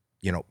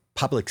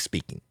 public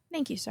speaking.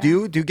 Thank you, sir.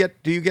 Do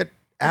you get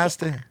asked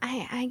to?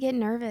 I get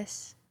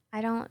nervous.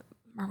 I don't.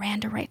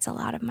 Miranda writes a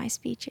lot of my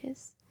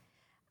speeches.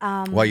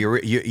 Well,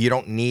 you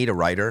don't need a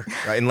writer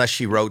unless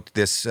she wrote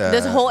this.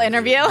 This whole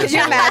interview. Could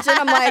you imagine?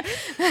 I'm like,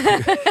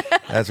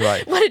 That's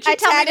right. What did you I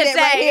tell me tagged to it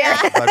right say?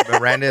 here. But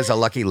Miranda is a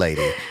lucky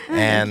lady, you.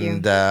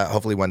 and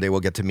hopefully one day we'll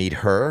get to meet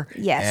her.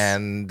 Yes.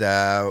 And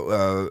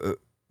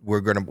we're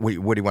gonna. What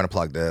do you want to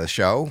plug? The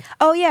show?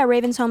 oh yeah,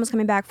 Raven-Symoné is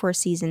coming back for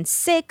season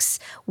 6.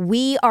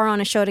 We are on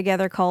a show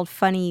together called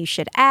Funny You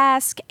Should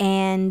Ask,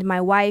 and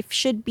my wife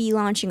should be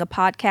launching a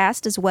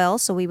podcast as well.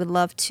 So we would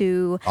love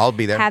to I'll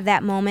be there. have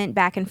that moment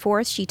back and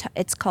forth.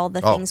 It's called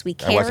The Things We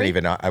Carry. I wasn't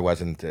even. I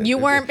wasn't. You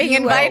weren't being No,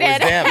 it was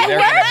invited. them. They're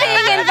gonna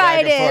have being that back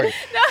and invited.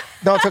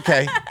 forth. No, it's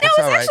okay. It's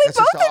all right. actually It's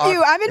just both of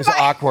you. I'm It's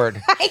invited.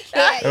 awkward. I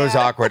can't. It was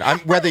awkward.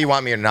 Whether you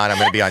want me or not, I'm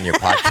going to be on your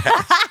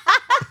podcast.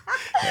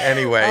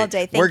 Anyway, All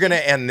day. Thank we're you. going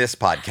to end this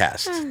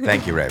podcast.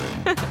 Thank you, Raven.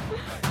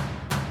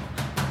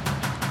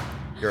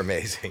 You're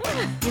amazing.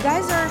 You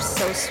guys are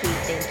so sweet.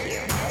 Thank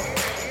you.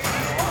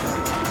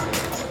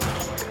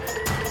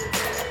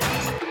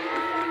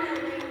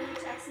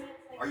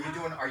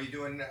 Are you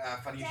doing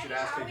Funny You Should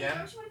Ask again?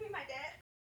 want to be my dad?